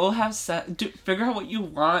know, go have sex. Figure out what you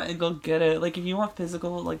want and go get it. Like, if you want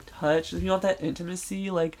physical, like, touch, if you want that intimacy,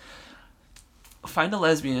 like... Find a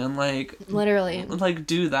lesbian, like... Literally. Like,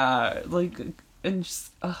 do that. Like, and just...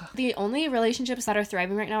 The only relationships that are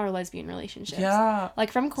thriving right now are lesbian relationships. Yeah.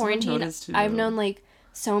 Like, from quarantine, I've known, like,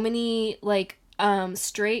 so many, like,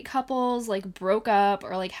 straight couples, like, broke up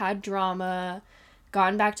or, like, had drama,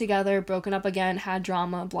 gotten back together, broken up again, had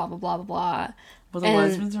drama, blah, blah, blah, blah, blah. But the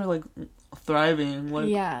lesbians are, like, thriving. Like,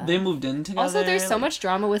 yeah. They moved in together. Also, there's so much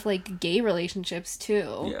drama with, like, gay relationships,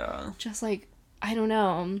 too. Yeah. Just, like, I don't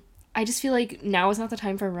know. I just feel like now is not the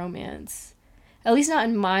time for romance. At least not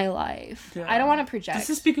in my life. Yeah. I don't want to project. This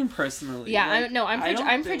is speaking personally. Yeah, like,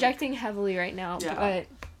 I'm projecting heavily right now. Yeah. But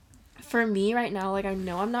for me right now, like, I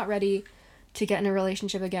know I'm not ready to get in a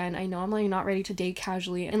relationship again. I know I'm, like, not ready to date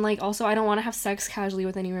casually. And, like, also I don't want to have sex casually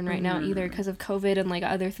with anyone right now either because of COVID and, like,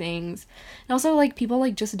 other things. And also, like, people,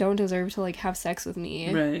 like, just don't deserve to, like, have sex with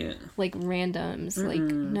me. Right. Like, randoms. Like,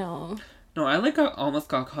 no. No, I, like, almost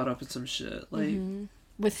got caught up in some shit. Like...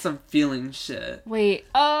 With some feeling shit. Wait.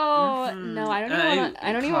 Oh no! I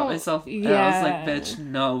don't even. Myself. Yeah. And I was like, bitch,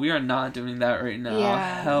 no, we are not doing that right now.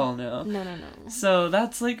 Yeah. Hell no. No. So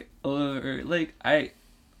that's like over. Like I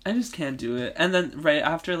just can't do it. And then right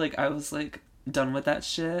after, like, I was like done with that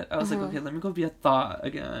shit. I was like, okay, let me go be a thought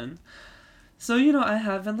again. So, you know, I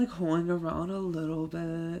have been like holding around a little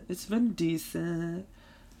bit. It's been decent.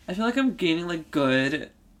 I feel like I'm gaining like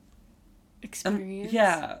good experience.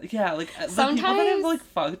 Yeah, like sometimes the people that I've like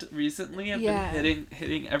fucked recently have been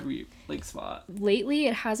hitting every like spot. Lately,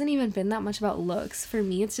 it hasn't even been that much about looks. For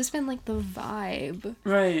me, it's just been like the vibe.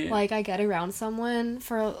 Right. Like I get around someone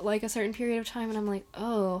for like a certain period of time, and I'm like,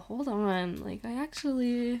 oh, hold on, like I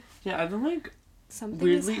actually. Yeah, I've been like something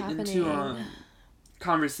weirdly is happening. Into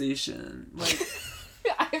conversation, like.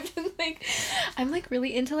 I'm like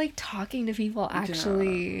really into like talking to people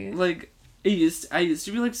actually. Yeah. Like. I used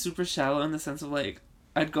to be, like, super shallow in the sense of, like,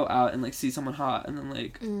 I'd go out and, like, see someone hot and then,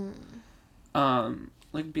 like,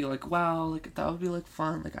 like, be like, wow, like, that would be, like,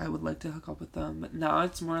 fun. Like, I would like to hook up with them. But now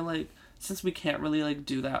it's more, like, since we can't really, like,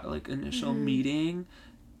 do that, like, initial meeting,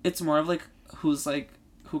 it's more of, like,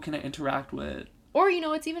 who can I interact with? Or, you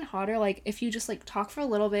know, it's even hotter, like, if you just, like, talk for a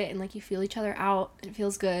little bit and, like, you feel each other out and it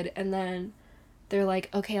feels good, and then they're like,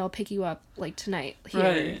 okay, I'll pick you up, like, tonight here.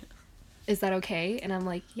 Right. Is that okay? And I'm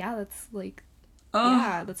like, yeah, that's like,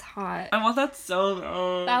 yeah, that's hot. I want that so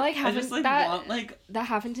bad. That like happened. I just, like, want, like, that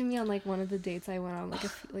happened to me on like one of the dates I went on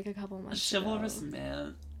like a couple months ago. Chivalrous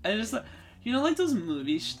man. I just you know, like those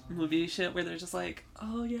movie shit where they're just like,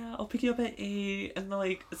 oh yeah, I'll pick you up at 8, and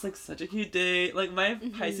like it's like such a cute date. Like my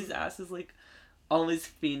Pisces ass is like always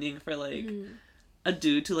fiending for like a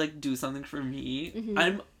dude to like do something for me.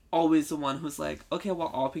 I'm always the one who's like, okay,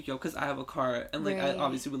 well, I'll pick you up because I have a car. And, like, I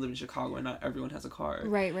obviously would live in Chicago and not everyone has a car.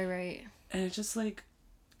 Right. And it's just, like,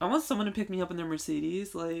 I want someone to pick me up in their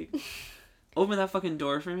Mercedes. Like, open that fucking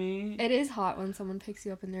door for me. It is hot when someone picks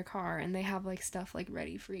you up in their car and they have, like, stuff, like,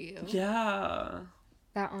 ready for you. Yeah.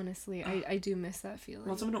 That, honestly, I do miss that feeling. I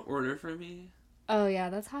want someone to order for me. Oh, yeah,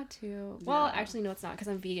 that's hot, too. Well, actually, no, it's not because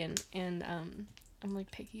I'm vegan and I'm,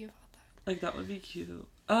 like, picky about that. Like, that would be cute.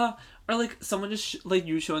 Or, like, someone just, like,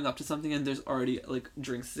 you showing up to something and there's already, like,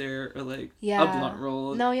 drinks there or, like, a blunt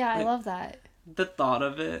roll. No, yeah, like, I love that. The thought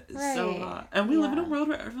of it is so hot. And we live in a world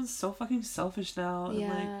where everyone's so fucking selfish now. And,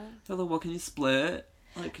 like, they're like, well, can you split?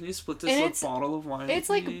 Like, can you split this, like, bottle of wine? It's,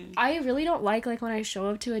 like, I really don't like, when I show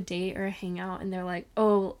up to a date or a hangout and they're like,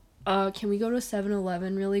 oh, can we go to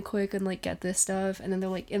 7-Eleven really quick and, like, get this stuff? And then they're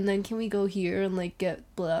like, and then can we go here and, like,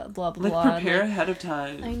 get blah, blah, blah. Like, prepare ahead of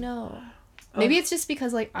time. I know. Maybe it's just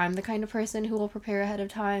because, like, I'm the kind of person who will prepare ahead of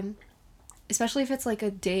time. Especially if it's, like,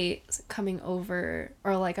 a date coming over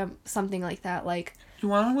or, like, something like that. Like, you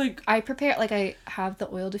want to, like... I prepare, like, I have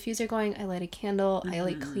the oil diffuser going. I light a candle. I,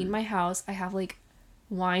 like, clean my house. I have, like,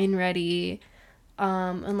 wine ready.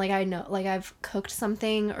 And, like, I know, like, I've cooked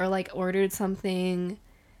something or, like, ordered something.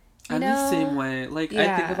 I'm the same way. Like,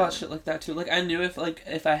 I think about shit like that, too. Like, I knew if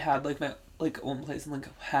I had, like, my, like, own place and, like,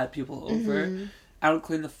 had people over... I would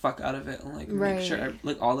clean the fuck out of it and, like, make sure,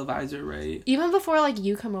 like, all the vibes are right. Even before, like,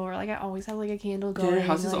 you come over, like, I always have, like, a candle going. Your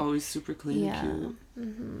house is like, always super clean and cute.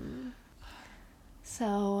 Mm-hmm.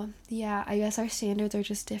 So, yeah, I guess our standards are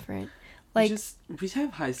just different. Like, we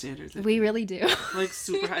have high standards. We really do. Like,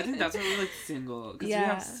 super high. I think that's why we're, like, single. Because we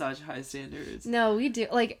have such high standards. No, we do.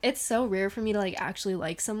 Like, it's so rare for me to, like, actually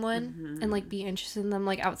like someone and, like, be interested in them,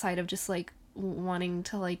 like, outside of just, like, wanting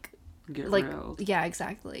to, like... Get like, railed. Yeah,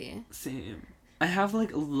 exactly. Same. I have, like,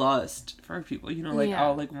 lust for people, you know, like,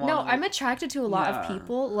 I'll, like, want... No, I'm attracted to a lot of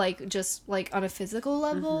people, like, just, like, on a physical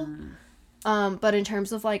level. But in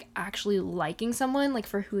terms of, like, actually liking someone, like,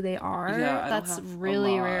 for who they are, that's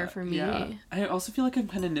really rare for me. Yeah. I also feel like I'm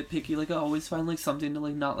kind of nitpicky. Like, I always find, like, something to,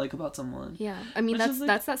 like, not like about someone. Yeah. I mean, that's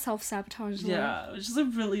that self-sabotage. Yeah. Which is, like,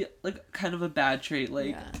 really, like, kind of a bad trait.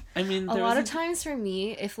 Like, I mean... A lot of times for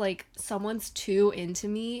me, if, like, someone's too into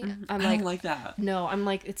me, I'm like... I don't like that. No, I'm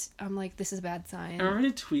like, this is a bad sign. I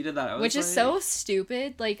already tweeted that. Which is so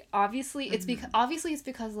stupid. Like, obviously, it's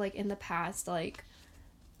because, like, in the past, like...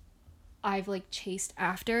 I've, like, chased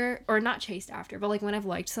after, or not chased after, but, like, when I've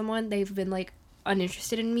liked someone, they've been, like,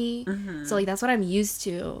 uninterested in me. So, like, that's what I'm used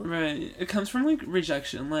to. Right. It comes from, like,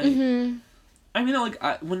 rejection. Like, I mean,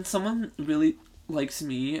 like, when someone really likes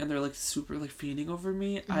me and they're, like, super, like, fiending over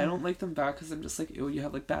me, I don't like them back because I'm just like, ew, you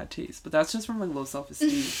have, like, bad taste. But that's just from, like, low self-esteem.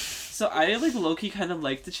 So I, like, low-key kind of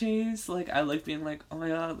like the chase. Like, I like being like, oh my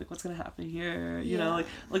god, like, what's gonna happen here? You know,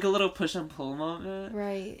 like a little push and pull moment.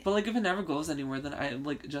 Right. But, like, if it never goes anywhere, then I'm,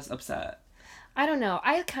 like, just upset. I don't know.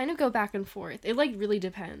 I kind of go back and forth. It, like, really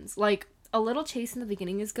depends. Like, a little chase in the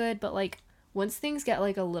beginning is good, but, like, once things get,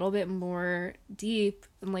 like, a little bit more deep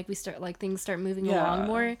and, like, things start moving along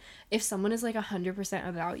more, if someone is, like, 100%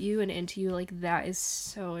 about you and into you, like, that is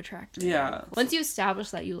so attractive. Yeah. Once you establish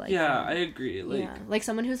that you like them. I agree. Like, like,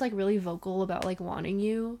 someone who's, like, really vocal about, like, wanting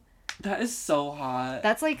you. That is so hot.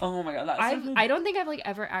 That's, like... Oh, my God. I don't think I've, like,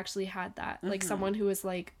 ever actually had that. Like, someone who is,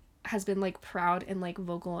 like, has been, like, proud and, like,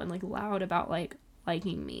 vocal and, like, loud about, like,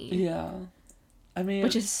 liking me. Yeah. I mean,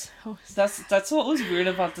 which is so that's what was weird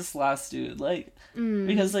about this last dude, like,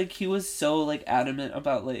 because, like, he was so, like, adamant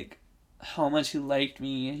about, like, how much he liked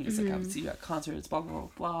me, and he was like, I would see you at concerts, blah blah blah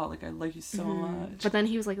blah, like, I like you so much. But then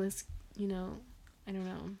he was like, this, you know, I don't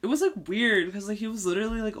know. It was, like, weird because, like, he was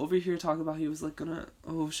literally, like, over here talking about he was, like, gonna,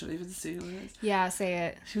 should I even say this? Yeah, say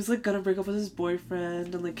it. He was, like, gonna break up with his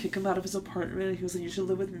boyfriend and, like, kick him out of his apartment. He was like, you should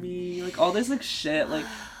live with me, like, all this, like, shit. Like,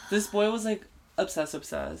 this boy was, like,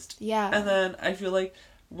 obsessed. Yeah. And then I feel like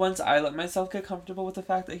once I let myself get comfortable with the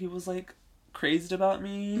fact that he was, like, crazed about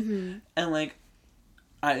me and, like,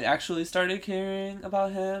 I actually started caring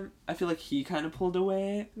about him, I feel like he kind of pulled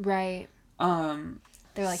away. Right. They're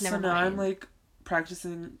like, never mind. So now I'm, like,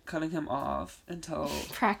 practicing cutting him off until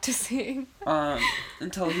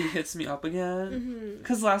until he hits me up again.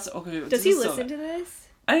 Because does he listen to this?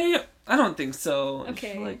 I don't think so.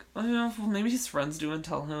 Okay. Like, well, maybe his friends do and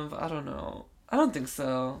tell him, but I don't know. I don't think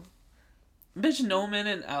so. Bitch, Noman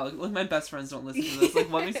and Alec, like, my best friends don't listen to this. Like,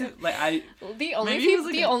 what makes it, like, the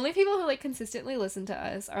only people who, like, consistently listen to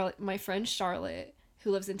us are, like, my friend Charlotte,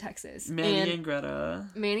 who lives in Texas. Manny and Greta,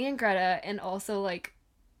 and also, like,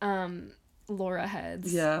 Laura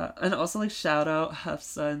Heads. Yeah, and also, like, shout out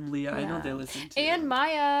Hefsa and Leah. Yeah. I know they listen to. And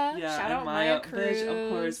Maya. Yeah, shout out Maya Cruz. Bitch, of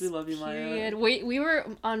course, we love you, Maya. We were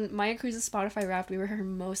on Maya Cruz's Spotify Wrapped. We were her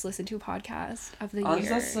most listened to podcast of the year.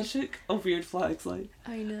 That's such a weird flex. Like,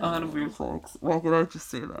 I know. On a weird flex. Why could I just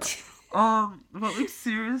say that? But, like,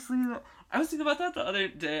 seriously, I was thinking about that the other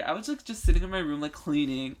day. I was, like, just sitting in my room, like,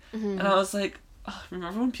 cleaning, and I was like,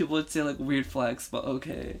 remember when people would say, like, weird flex, but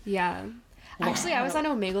okay. Yeah. Actually, I was on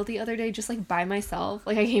Omegle the other day just, like, by myself.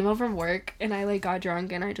 Like, I came home from work, and I, like, got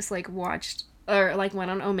drunk, and I just, like, watched, or, like,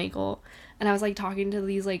 went on Omegle, and I was, like, talking to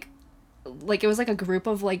these, like, like, it was, like, a group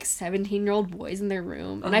of, like, 17-year-old boys in their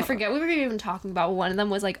room. And I forget what we were even talking about. One of them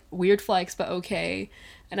was, like, weird flex, but okay.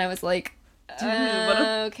 And I was like, dude, what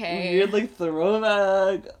a okay. weird, like,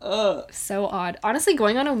 throwback. So odd. Honestly,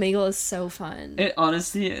 going on Omegle is so fun. It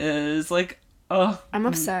honestly is. Like, I'm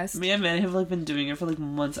obsessed. Me and Manny have, like, been doing it for, like,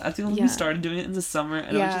 months. I think we started doing it in the summer.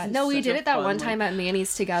 And it was just, like, no, we did it that fun, one time at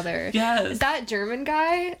Manny's together. Yes. That German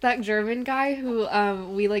guy who,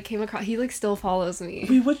 we, like, came across, he, like, still follows me.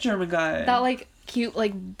 Wait, what German guy? That, like, cute,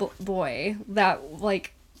 like, boy that,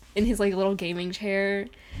 like, in his, like, little gaming chair.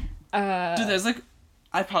 Dude, there's, like,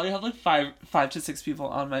 I probably have, like, five to six people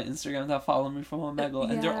on my Instagram that follow me from Omegle,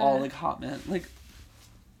 and they're all, like, hot men. Like,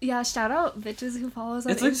 yeah, shout out bitches who follow us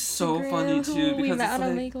on Instagram. It's, like, so funny, too, because it's, like,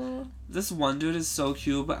 Omegle. This one dude is so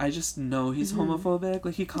cute, but I just know he's homophobic.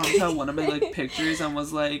 Like, he commented one of my, like, pictures and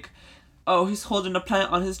was like, oh, he's holding a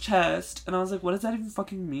plant on his chest. And I was like, what does that even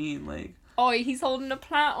fucking mean? Like, oh, he's holding a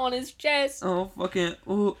plant on his chest. Oh, fucking,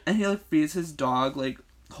 ooh. And he, like, feeds his dog, like,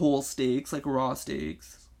 whole steaks, like, raw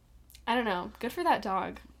steaks. I don't know. Good for that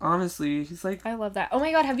dog. Honestly, he's like... I love that. Oh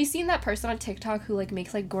my god, have you seen that person on TikTok who, like,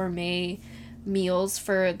 makes, like, gourmet meals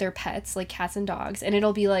for their pets, like cats and dogs? And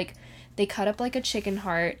it'll be, like, they cut up, like, a chicken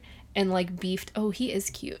heart and, like, beef... Oh, he is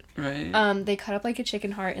cute. Right. They cut up, like, a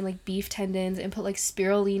chicken heart and, like, beef tendons and put, like,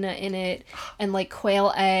 spirulina in it and, like,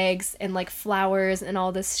 quail eggs and, like, flowers and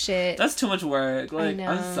all this shit. That's too much work. Like,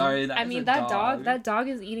 I'm sorry. That dog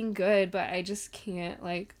is eating good, but I just can't,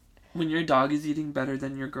 like... When your dog is eating better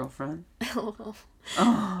than your girlfriend? Oh.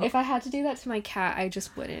 If I had to do that to my cat, I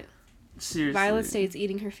just wouldn't. Seriously. Violet State's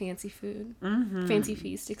eating her fancy food. Mm-hmm. Fancy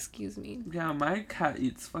feast, excuse me. Yeah, my cat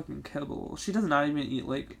eats fucking kibble. She does not even eat,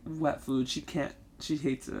 like, wet food. She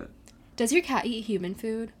hates it. Does your cat eat human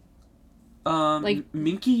food? Like,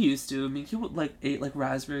 Minky used to. Minky would, like, ate, like,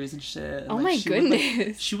 raspberries and shit. And, oh like, my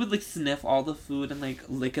goodness. She would, like, sniff all the food and, like,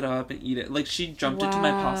 lick it up and eat it. Like, she jumped into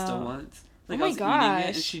my pasta once. Like, oh my I was eating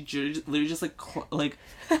it, and she literally just, like,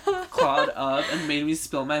 clawed up and made me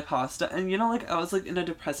spill my pasta. And, you know, like, I was, like, in a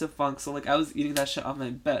depressive funk, so, like, I was eating that shit on my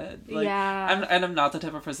bed. Like, yeah. I'm not the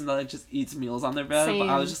type of person that, like, just eats meals on their bed. Same. But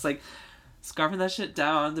I was just, like, scarfing that shit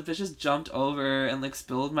down. The bitch just jumped over and, like,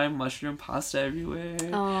 spilled my mushroom pasta everywhere.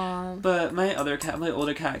 Aww. But my other cat, my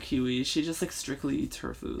older cat, Kiwi, she just, like, strictly eats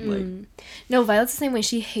her food. Like, no, Violet's the same way.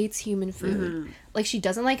 She hates human food. Mm-hmm. Like, she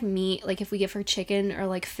doesn't like meat. Like, if we give her chicken or,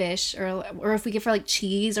 like, fish or if we give her, like,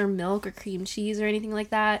 cheese or milk or cream cheese or anything like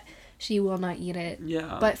that, she will not eat it.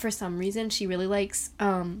 Yeah. But for some reason, she really likes,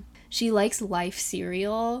 she likes Life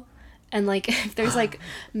cereal. And, like, if there's, like,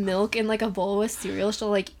 milk in, like, a bowl with cereal, she'll,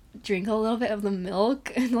 like, drink a little bit of the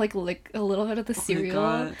milk and, like, lick a little bit of the cereal.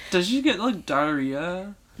 My God. Does she get, like,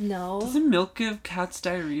 diarrhea? No. Doesn't milk give cats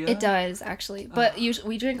diarrhea? It does, actually. But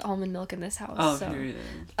we drink almond milk in this house. Oh, so. period.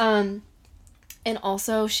 And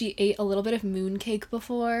also, she ate a little bit of mooncake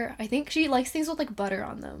before. I think she likes things with, like, butter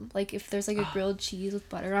on them. Like, if there's, like, a grilled cheese with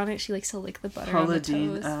butter on it, she likes to lick the butter on the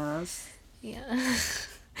toast. Ass. Yeah.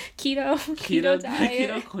 Keto diet.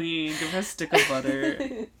 Keto queen. Give her a stick of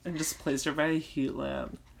butter and just place her by a heat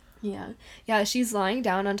lamp. Yeah. Yeah, she's lying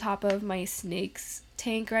down on top of my snake's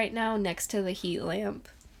tank right now next to the heat lamp.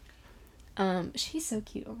 She's so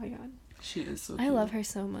cute. Oh my god. She is so cute. I love her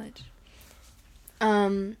so much.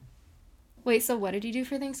 Wait, so what did you do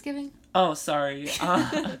for Thanksgiving? Oh, sorry.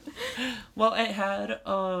 Well, I had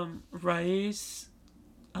rice,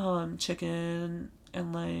 chicken,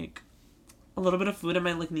 and, like, a little bit of food, and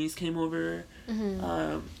my, like, niece came over.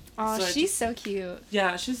 Mm-hmm. So she's so cute.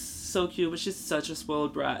 Yeah, she's so cute, but she's such a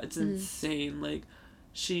spoiled brat. It's insane. Like,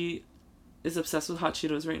 she is obsessed with hot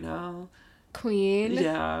Cheetos right now. Queen.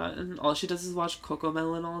 Yeah, and all she does is watch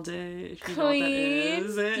Cocomelon all day. If you Queen. know what that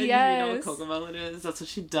is. Yes. If you know what Cocomelon is, that's what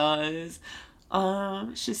she does.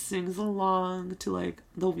 She sings along to, like,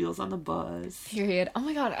 the wheels on the bus. Period. Oh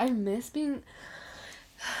my god, I miss,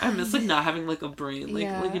 like, not having, like, a brain. Like,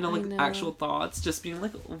 yeah, like, you know, like, actual thoughts. Just being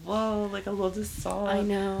like, whoa, like, I love this song. I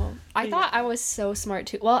know. I thought I was so smart,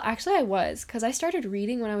 too. Well, actually, I was. Because I started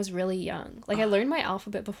reading when I was really young. Like, I learned my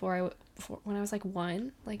alphabet before when I was, like,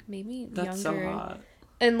 1. Like, maybe That's younger. So hot.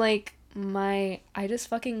 And, like, I just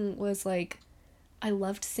fucking was, like, I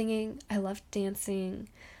loved singing. I loved dancing.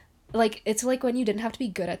 Like, it's like when you didn't have to be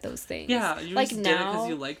good at those things. Yeah, you like, just now, did it because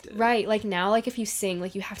you liked it. Right, like, now, like, if you sing,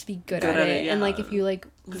 like, you have to be good at it. Yeah. And, like, if you, like,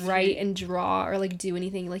 write and draw or, like, do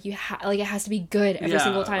anything, like, like, it has to be good every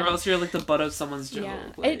single time. Or else you're, like, the butt of someone's joke. Yeah.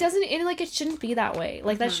 Like... It doesn't, and, like, it shouldn't be that way.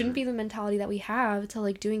 Like, that shouldn't be the mentality that we have to,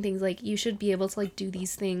 like, doing things. Like, you should be able to, like, do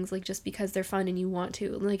these things, like, just because they're fun and you want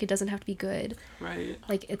to. Like, it doesn't have to be good. Right.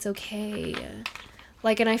 Like, it's okay.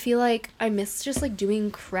 Like, and I feel like I miss just, like, doing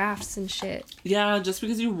crafts and shit. Yeah, just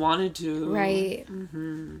because you wanted to. Right.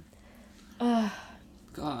 Mm-hmm.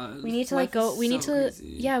 God. We need to like go. We need to.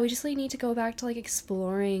 Crazy. Yeah, we just like need to go back to like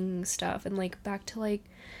exploring stuff and like back to like.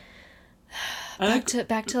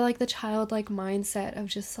 Back to like the childlike mindset of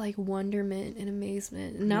just like wonderment and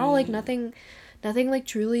amazement. And now like nothing like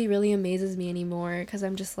truly really amazes me anymore because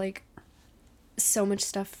I'm just like so much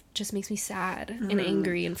stuff just makes me sad and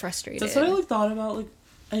angry and frustrated. That's what I like thought about. Like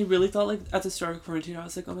I really thought like at the start of quarantine I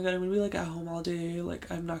was like, oh my god, I'm gonna be like at home all day, like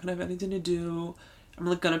I'm not gonna have anything to do, I'm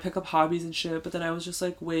like gonna pick up hobbies and shit. But then I was just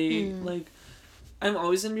like, wait, like I'm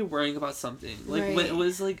always gonna be worrying about something. Like when it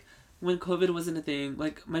was like when COVID wasn't a thing,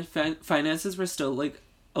 like my finances were still like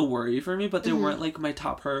a worry for me, but they weren't like my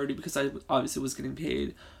top priority because I obviously was getting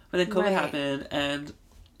paid. But then COVID happened and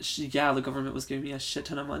the government was giving me a shit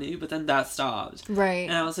ton of money, but then that stopped. Right.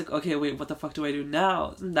 And I was like, okay, wait, what the fuck do I do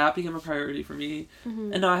now? And that became a priority for me.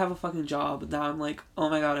 And now I have a fucking job. Now I'm like, oh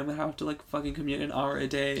my god, I'm gonna have to like fucking commute an hour a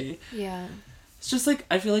day. Yeah. It's just like,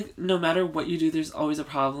 I feel like no matter what you do, there's always a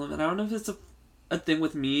problem. And I don't know if it's a thing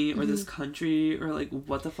with me or this country or like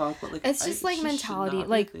what the fuck, but like it's just like mentality.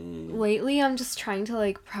 Like lately I'm just trying to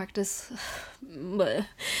like practice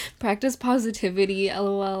positivity,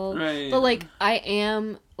 lol. Right. But like I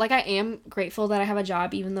am grateful that I have a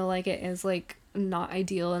job, even though like it is like not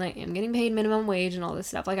ideal and I am getting paid minimum wage and all this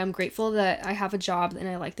stuff. Like I'm grateful that I have a job and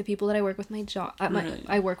I like the people that I work with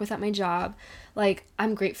I work with at my job. Like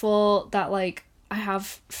I'm grateful that like I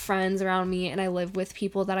have friends around me and I live with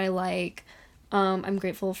people that I like. I'm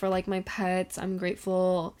grateful for like my pets. I'm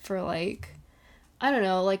grateful for like I don't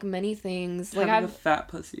know, like many things. Like having a fat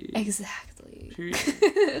pussy. Exactly.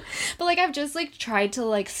 But like I've just like tried to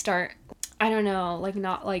like start, I don't know, like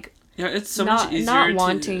not like it's so much easier not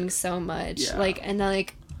wanting so much. Like and then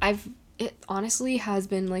like it honestly has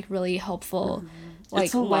been like really helpful. Like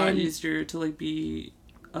it's a lot easier to like be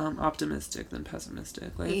optimistic than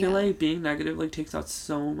pessimistic. Like I feel like being negative like takes out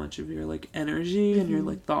so much of your like energy and your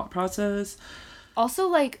like thought process. Also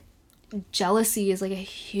like jealousy is like a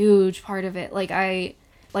huge part of it. Like I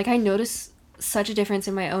notice such a difference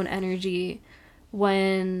in my own energy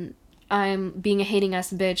when I'm being a hating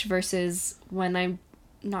ass bitch versus when I'm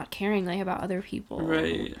not caring like about other people.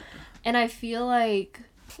 Right. And I feel like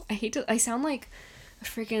I sound like a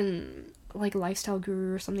freaking like lifestyle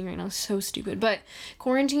guru or something right now. So stupid. But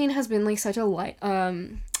quarantine has been like such a like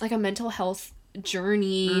a mental health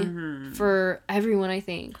journey for everyone, I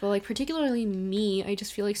think. But like particularly me, I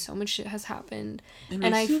just feel like so much shit has happened.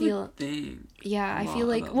 And I feel I feel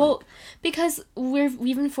like because we've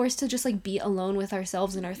been forced to just like be alone with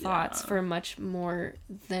ourselves and our thoughts for much more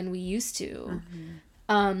than we used to.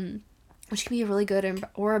 Which can be a really good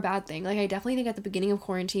or a bad thing. Like, I definitely think at the beginning of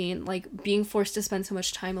quarantine, like, being forced to spend so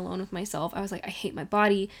much time alone with myself, I was like, I hate my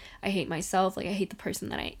body, I hate myself, like, I hate the person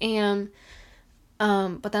that I am.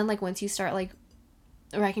 But then, like, once you start, like,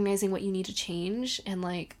 recognizing what you need to change and,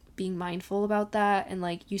 like, being mindful about that and,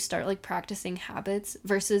 like, you start, like, practicing habits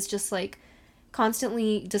versus just, like,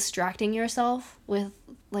 constantly distracting yourself with,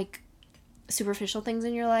 like, superficial things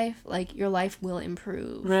in your life, like, your life will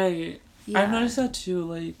improve. Right. Yeah. I've noticed that, too,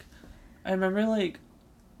 like, I remember, like,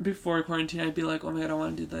 before quarantine, I'd be like, oh my god, I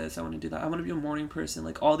want to do this, I want to do that, I want to be a morning person,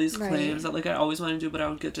 like, all these claims that, like, I always wanted to do, but I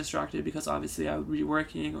would get distracted because, obviously, I would be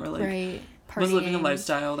working, or, like, was living a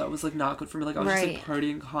lifestyle that was, like, not good for me, like, I was just, like,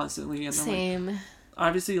 partying constantly, and then, like,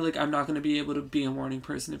 obviously, like, I'm not going to be able to be a morning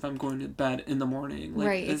person if I'm going to bed in the morning,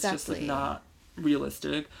 like, it's just, like, not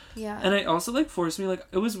realistic. Yeah. And I also, like, forced me, like,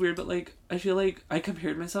 it was weird, but, like, I feel like I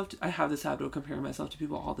have this habit of comparing myself to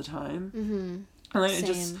people all the time. And, like, it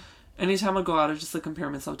just... Anytime I go out, I just, like, compare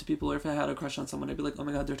myself to people, or if I had a crush on someone, I'd be like, oh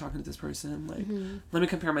my god, they're talking to this person, like, let me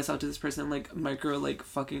compare myself to this person, like, like,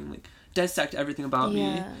 fucking, like, dissect everything about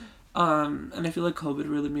me. And I feel like COVID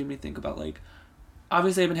really made me think about, like,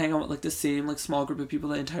 obviously I've been hanging out with, like, the same, like, small group of people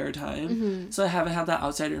the entire time, so I haven't had that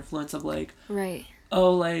outside influence of, like,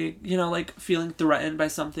 oh, like, you know, like, feeling threatened by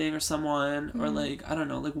something or someone, or, like, I don't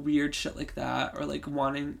know, like, weird shit like that, or, like,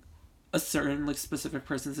 wanting a certain, like, specific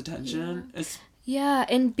person's attention. Yeah,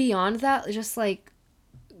 and beyond that, just, like,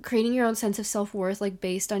 creating your own sense of self-worth, like,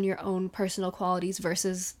 based on your own personal qualities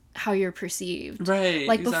versus how you're perceived. Right,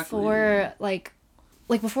 like, exactly.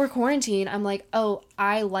 Before quarantine, I'm like, oh,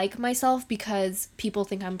 I like myself because people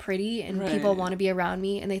think I'm pretty, and people want to be around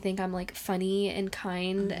me, and they think I'm, like, funny and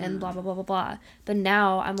kind, and blah, blah, blah, blah, blah. But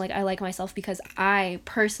now, I'm like, I like myself because I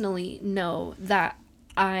personally know that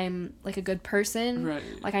I'm, like, a good person.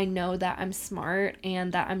 Like, I know that I'm smart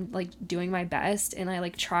and that I'm, like, doing my best and I,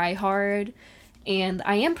 like, try hard and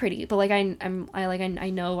I am pretty, but like I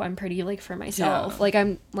know I'm pretty like for myself. Yeah. Like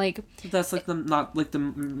I'm like that's like the not like the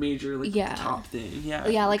major like yeah. top thing. Yeah.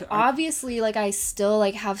 Yeah, like obviously like I still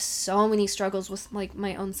like have so many struggles with like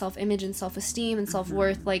my own self-image and self-esteem and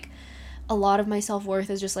self-worth. Like a lot of my self-worth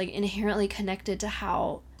is just like inherently connected to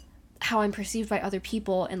how I'm perceived by other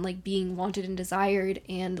people and like being wanted and desired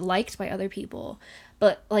and liked by other people.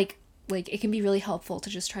 But like it can be really helpful to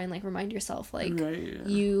just try and like remind yourself like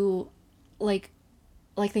you like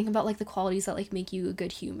think about like the qualities that like make you a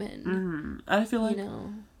good human. I feel like, you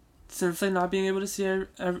know, since like not being able to see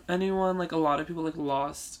anyone, like a lot of people like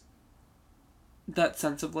lost that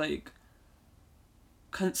sense of like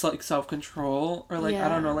like self-control, or like I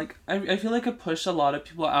don't know, like I feel like it pushed a lot of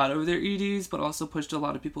people out of their EDs but also pushed a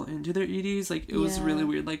lot of people into their EDs. Like it was really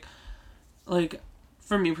weird. Like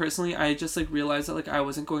for me personally, I just like realized that like I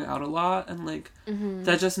wasn't going out a lot, and like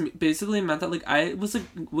that just basically meant that like I was like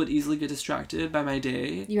would easily get distracted by my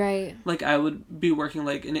day. Right. Like I would be working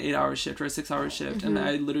like an 8-hour shift or a 6-hour shift, and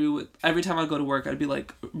I literally would, every time I'd go to work I'd be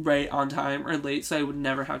like right on time or late, so I would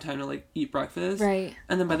never have time to like eat breakfast. Right.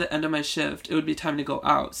 And then by the end of my shift it would be time to go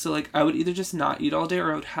out, so like I would either just not eat all day,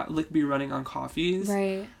 or I would like be running on coffees.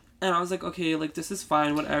 Right. And I was like, okay, like, this is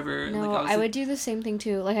fine, whatever. No, and, like, I would do the same thing,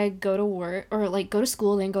 too. Like, I'd go to work, or, like, go to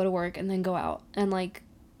school, then go to work, and then go out. And, like,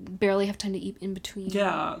 barely have time to eat in between.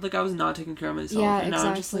 Yeah, like, I was not taking care of myself. Yeah, and exactly. now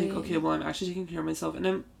I'm just like, okay, well, I'm actually taking care of myself.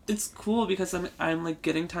 And it's cool because I'm, like,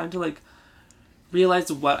 getting time to, like,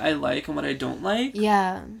 realize what I like and what I don't like.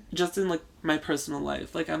 Yeah. Just in, like, my personal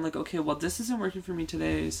life. Like, I'm like, okay, well, this isn't working for me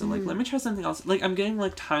today, so, like, let me try something else. Like, I'm getting,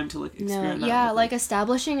 like, time to, like, experiment. Yeah, like,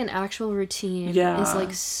 establishing an actual routine is,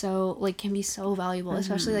 like, so, like, can be so valuable,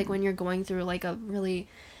 especially, like, when you're going through, like, a really,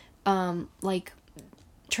 like,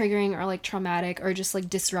 triggering or, like, traumatic or just, like,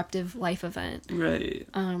 disruptive life event. Right.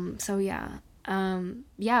 So, yeah.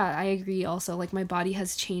 Yeah, I agree also. Like, my body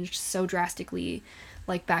has changed so drastically,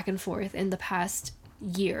 like, back and forth in the past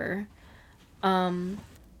year.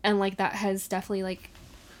 And, like, that has definitely, like,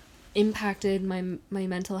 impacted my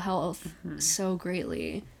mental health so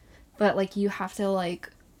greatly. But, like, you have to, like,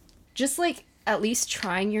 just, like, at least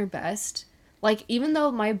trying your best. Like, even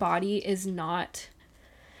though my body is not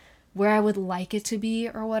where I would like it to be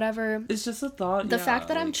or whatever. It's just a thought. The fact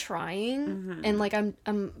that I'm trying and, like,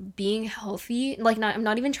 I'm being healthy. Like, I'm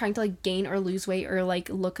not even trying to, like, gain or lose weight or, like,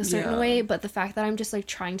 look a certain way. But the fact that I'm just, like,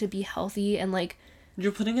 trying to be healthy and, like...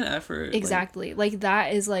 You're putting an effort. Exactly. Like,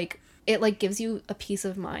 that is, like... It, like, gives you a peace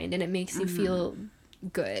of mind and it makes you feel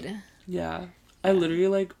good. Yeah. I literally,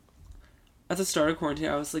 like... At the start of quarantine,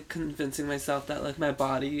 I was, like, convincing myself that, like, my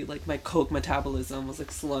body, like, my coke metabolism was,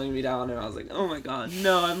 like, slowing me down. And I was like, oh my god,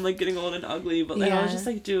 no, I'm, like, getting old and ugly. But, like, I was just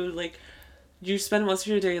like, dude, like, you spend most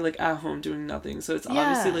of your day, like, at home doing nothing. So it's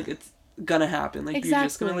obviously, like, it's gonna happen. Like, you're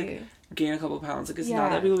just gonna, like... gain a couple pounds. Like, it's not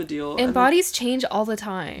that big of a deal. And bodies like, change all the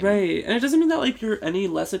time. Right. And it doesn't mean that, like, you're any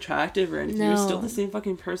less attractive or anything. No. You're still the same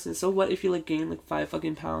fucking person. So what if you, like, gain, like, 5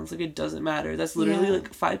 fucking pounds? Like, it doesn't matter. That's literally,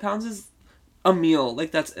 like, 5 pounds is a meal.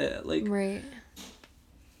 Like, that's it. Like... Right.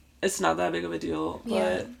 It's not that big of a deal.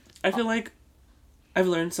 But I feel like I've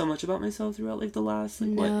learned so much about myself throughout, like, the last,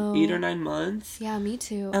 like, 8 or 9 months. Yeah, me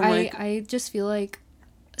too. And, like, I just feel like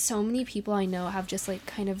so many people I know have just, like,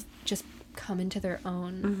 kind of just come into their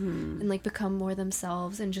own and, like, become more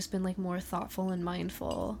themselves and just been, like, more thoughtful and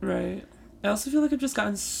mindful. Right. I also feel like I've just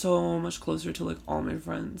gotten so much closer to, like, all my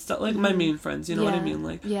friends. That, like, my main friends, you know what I mean?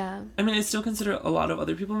 Like, I mean, I still consider a lot of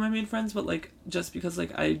other people my main friends, but, like, just because,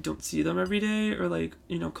 like, I don't see them every day or, like,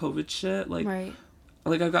 you know, COVID shit, like... Right.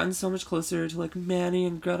 Like, I've gotten so much closer to, like, Manny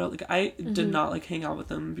and Greta. Like, I did not, like, hang out with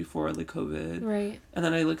them before, like, COVID. Right. And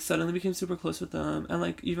then I, like, suddenly became super close with them. And,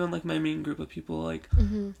 like, even, like, my main group of people, like,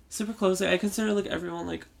 super close. Like, I consider, like, everyone,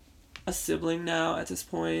 like, a sibling now at this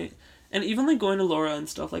point. And even, like, going to Laura and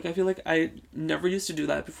stuff. Like, I feel like I never used to do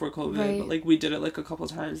that before COVID. Right. But, like, we did it, like, a couple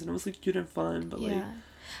times. And it was, like, cute and fun. But, like...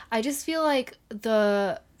 I just feel like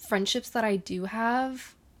the friendships that I do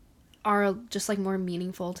have... are just, like, more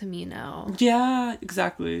meaningful to me now. Yeah,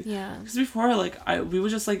 exactly. Yeah. Because before, like, we would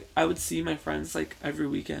just, like, I would see my friends, like, every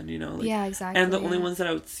weekend, you know? Like, yeah, exactly. And the only ones that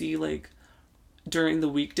I would see, like, during the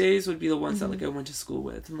weekdays would be the ones that, like, I went to school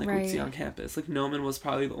with and, like, would see on campus. Like, Noman was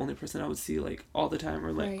probably the only person I would see, like, all the time.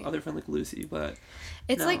 Or, like, other friend, like, Lucy, but...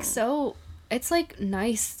 It's, like, so... It's, like,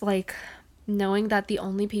 nice, like... knowing that the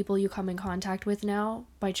only people you come in contact with now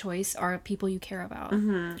by choice are people you care about.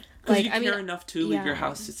 Like, you care enough to leave your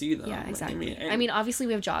house to see them. Yeah, exactly. Like, I mean, obviously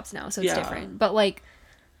we have jobs now, so it's different. But, like,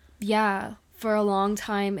 yeah, for a long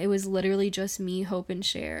time, it was literally just me, Hope, and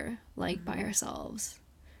Cher, like, by ourselves.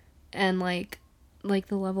 And, like, like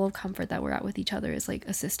the level of comfort that we're at with each other is like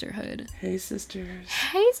a sisterhood. Hey sisters.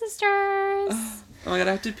 Hey sisters. Oh my god,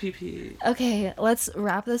 I have to pee. Okay, let's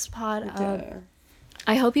wrap this pod up.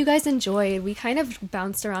 I hope you guys enjoyed. We kind of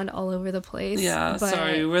bounced around all over the place. Yeah,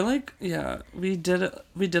 sorry. We're like, we did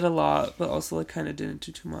a lot, but also like kind of didn't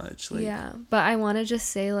do too much. Like, yeah, but I want to just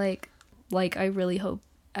say like I really hope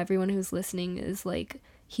everyone who's listening is like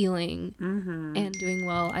healing and doing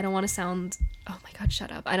well. I don't want to sound, oh my god,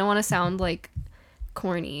 shut up. I don't want to sound like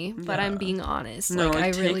corny, but I'm being honest. No, like,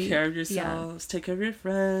 I take really care of yourselves, take care of your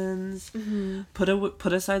friends,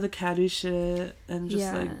 put aside the catty shit and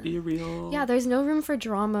just like be real. Yeah, there's no room for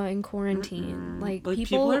drama in quarantine. Like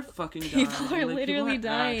people are fucking dying. People are literally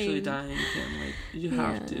dying. Actually dying, Kim. Like you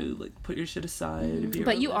have to like put your shit aside.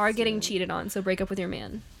 But you are getting cheated on, so break up with your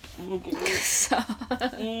man. So,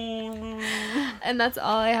 and that's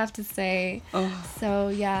all I have to say. So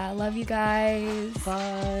yeah, love you guys.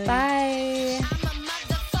 Bye. Bye.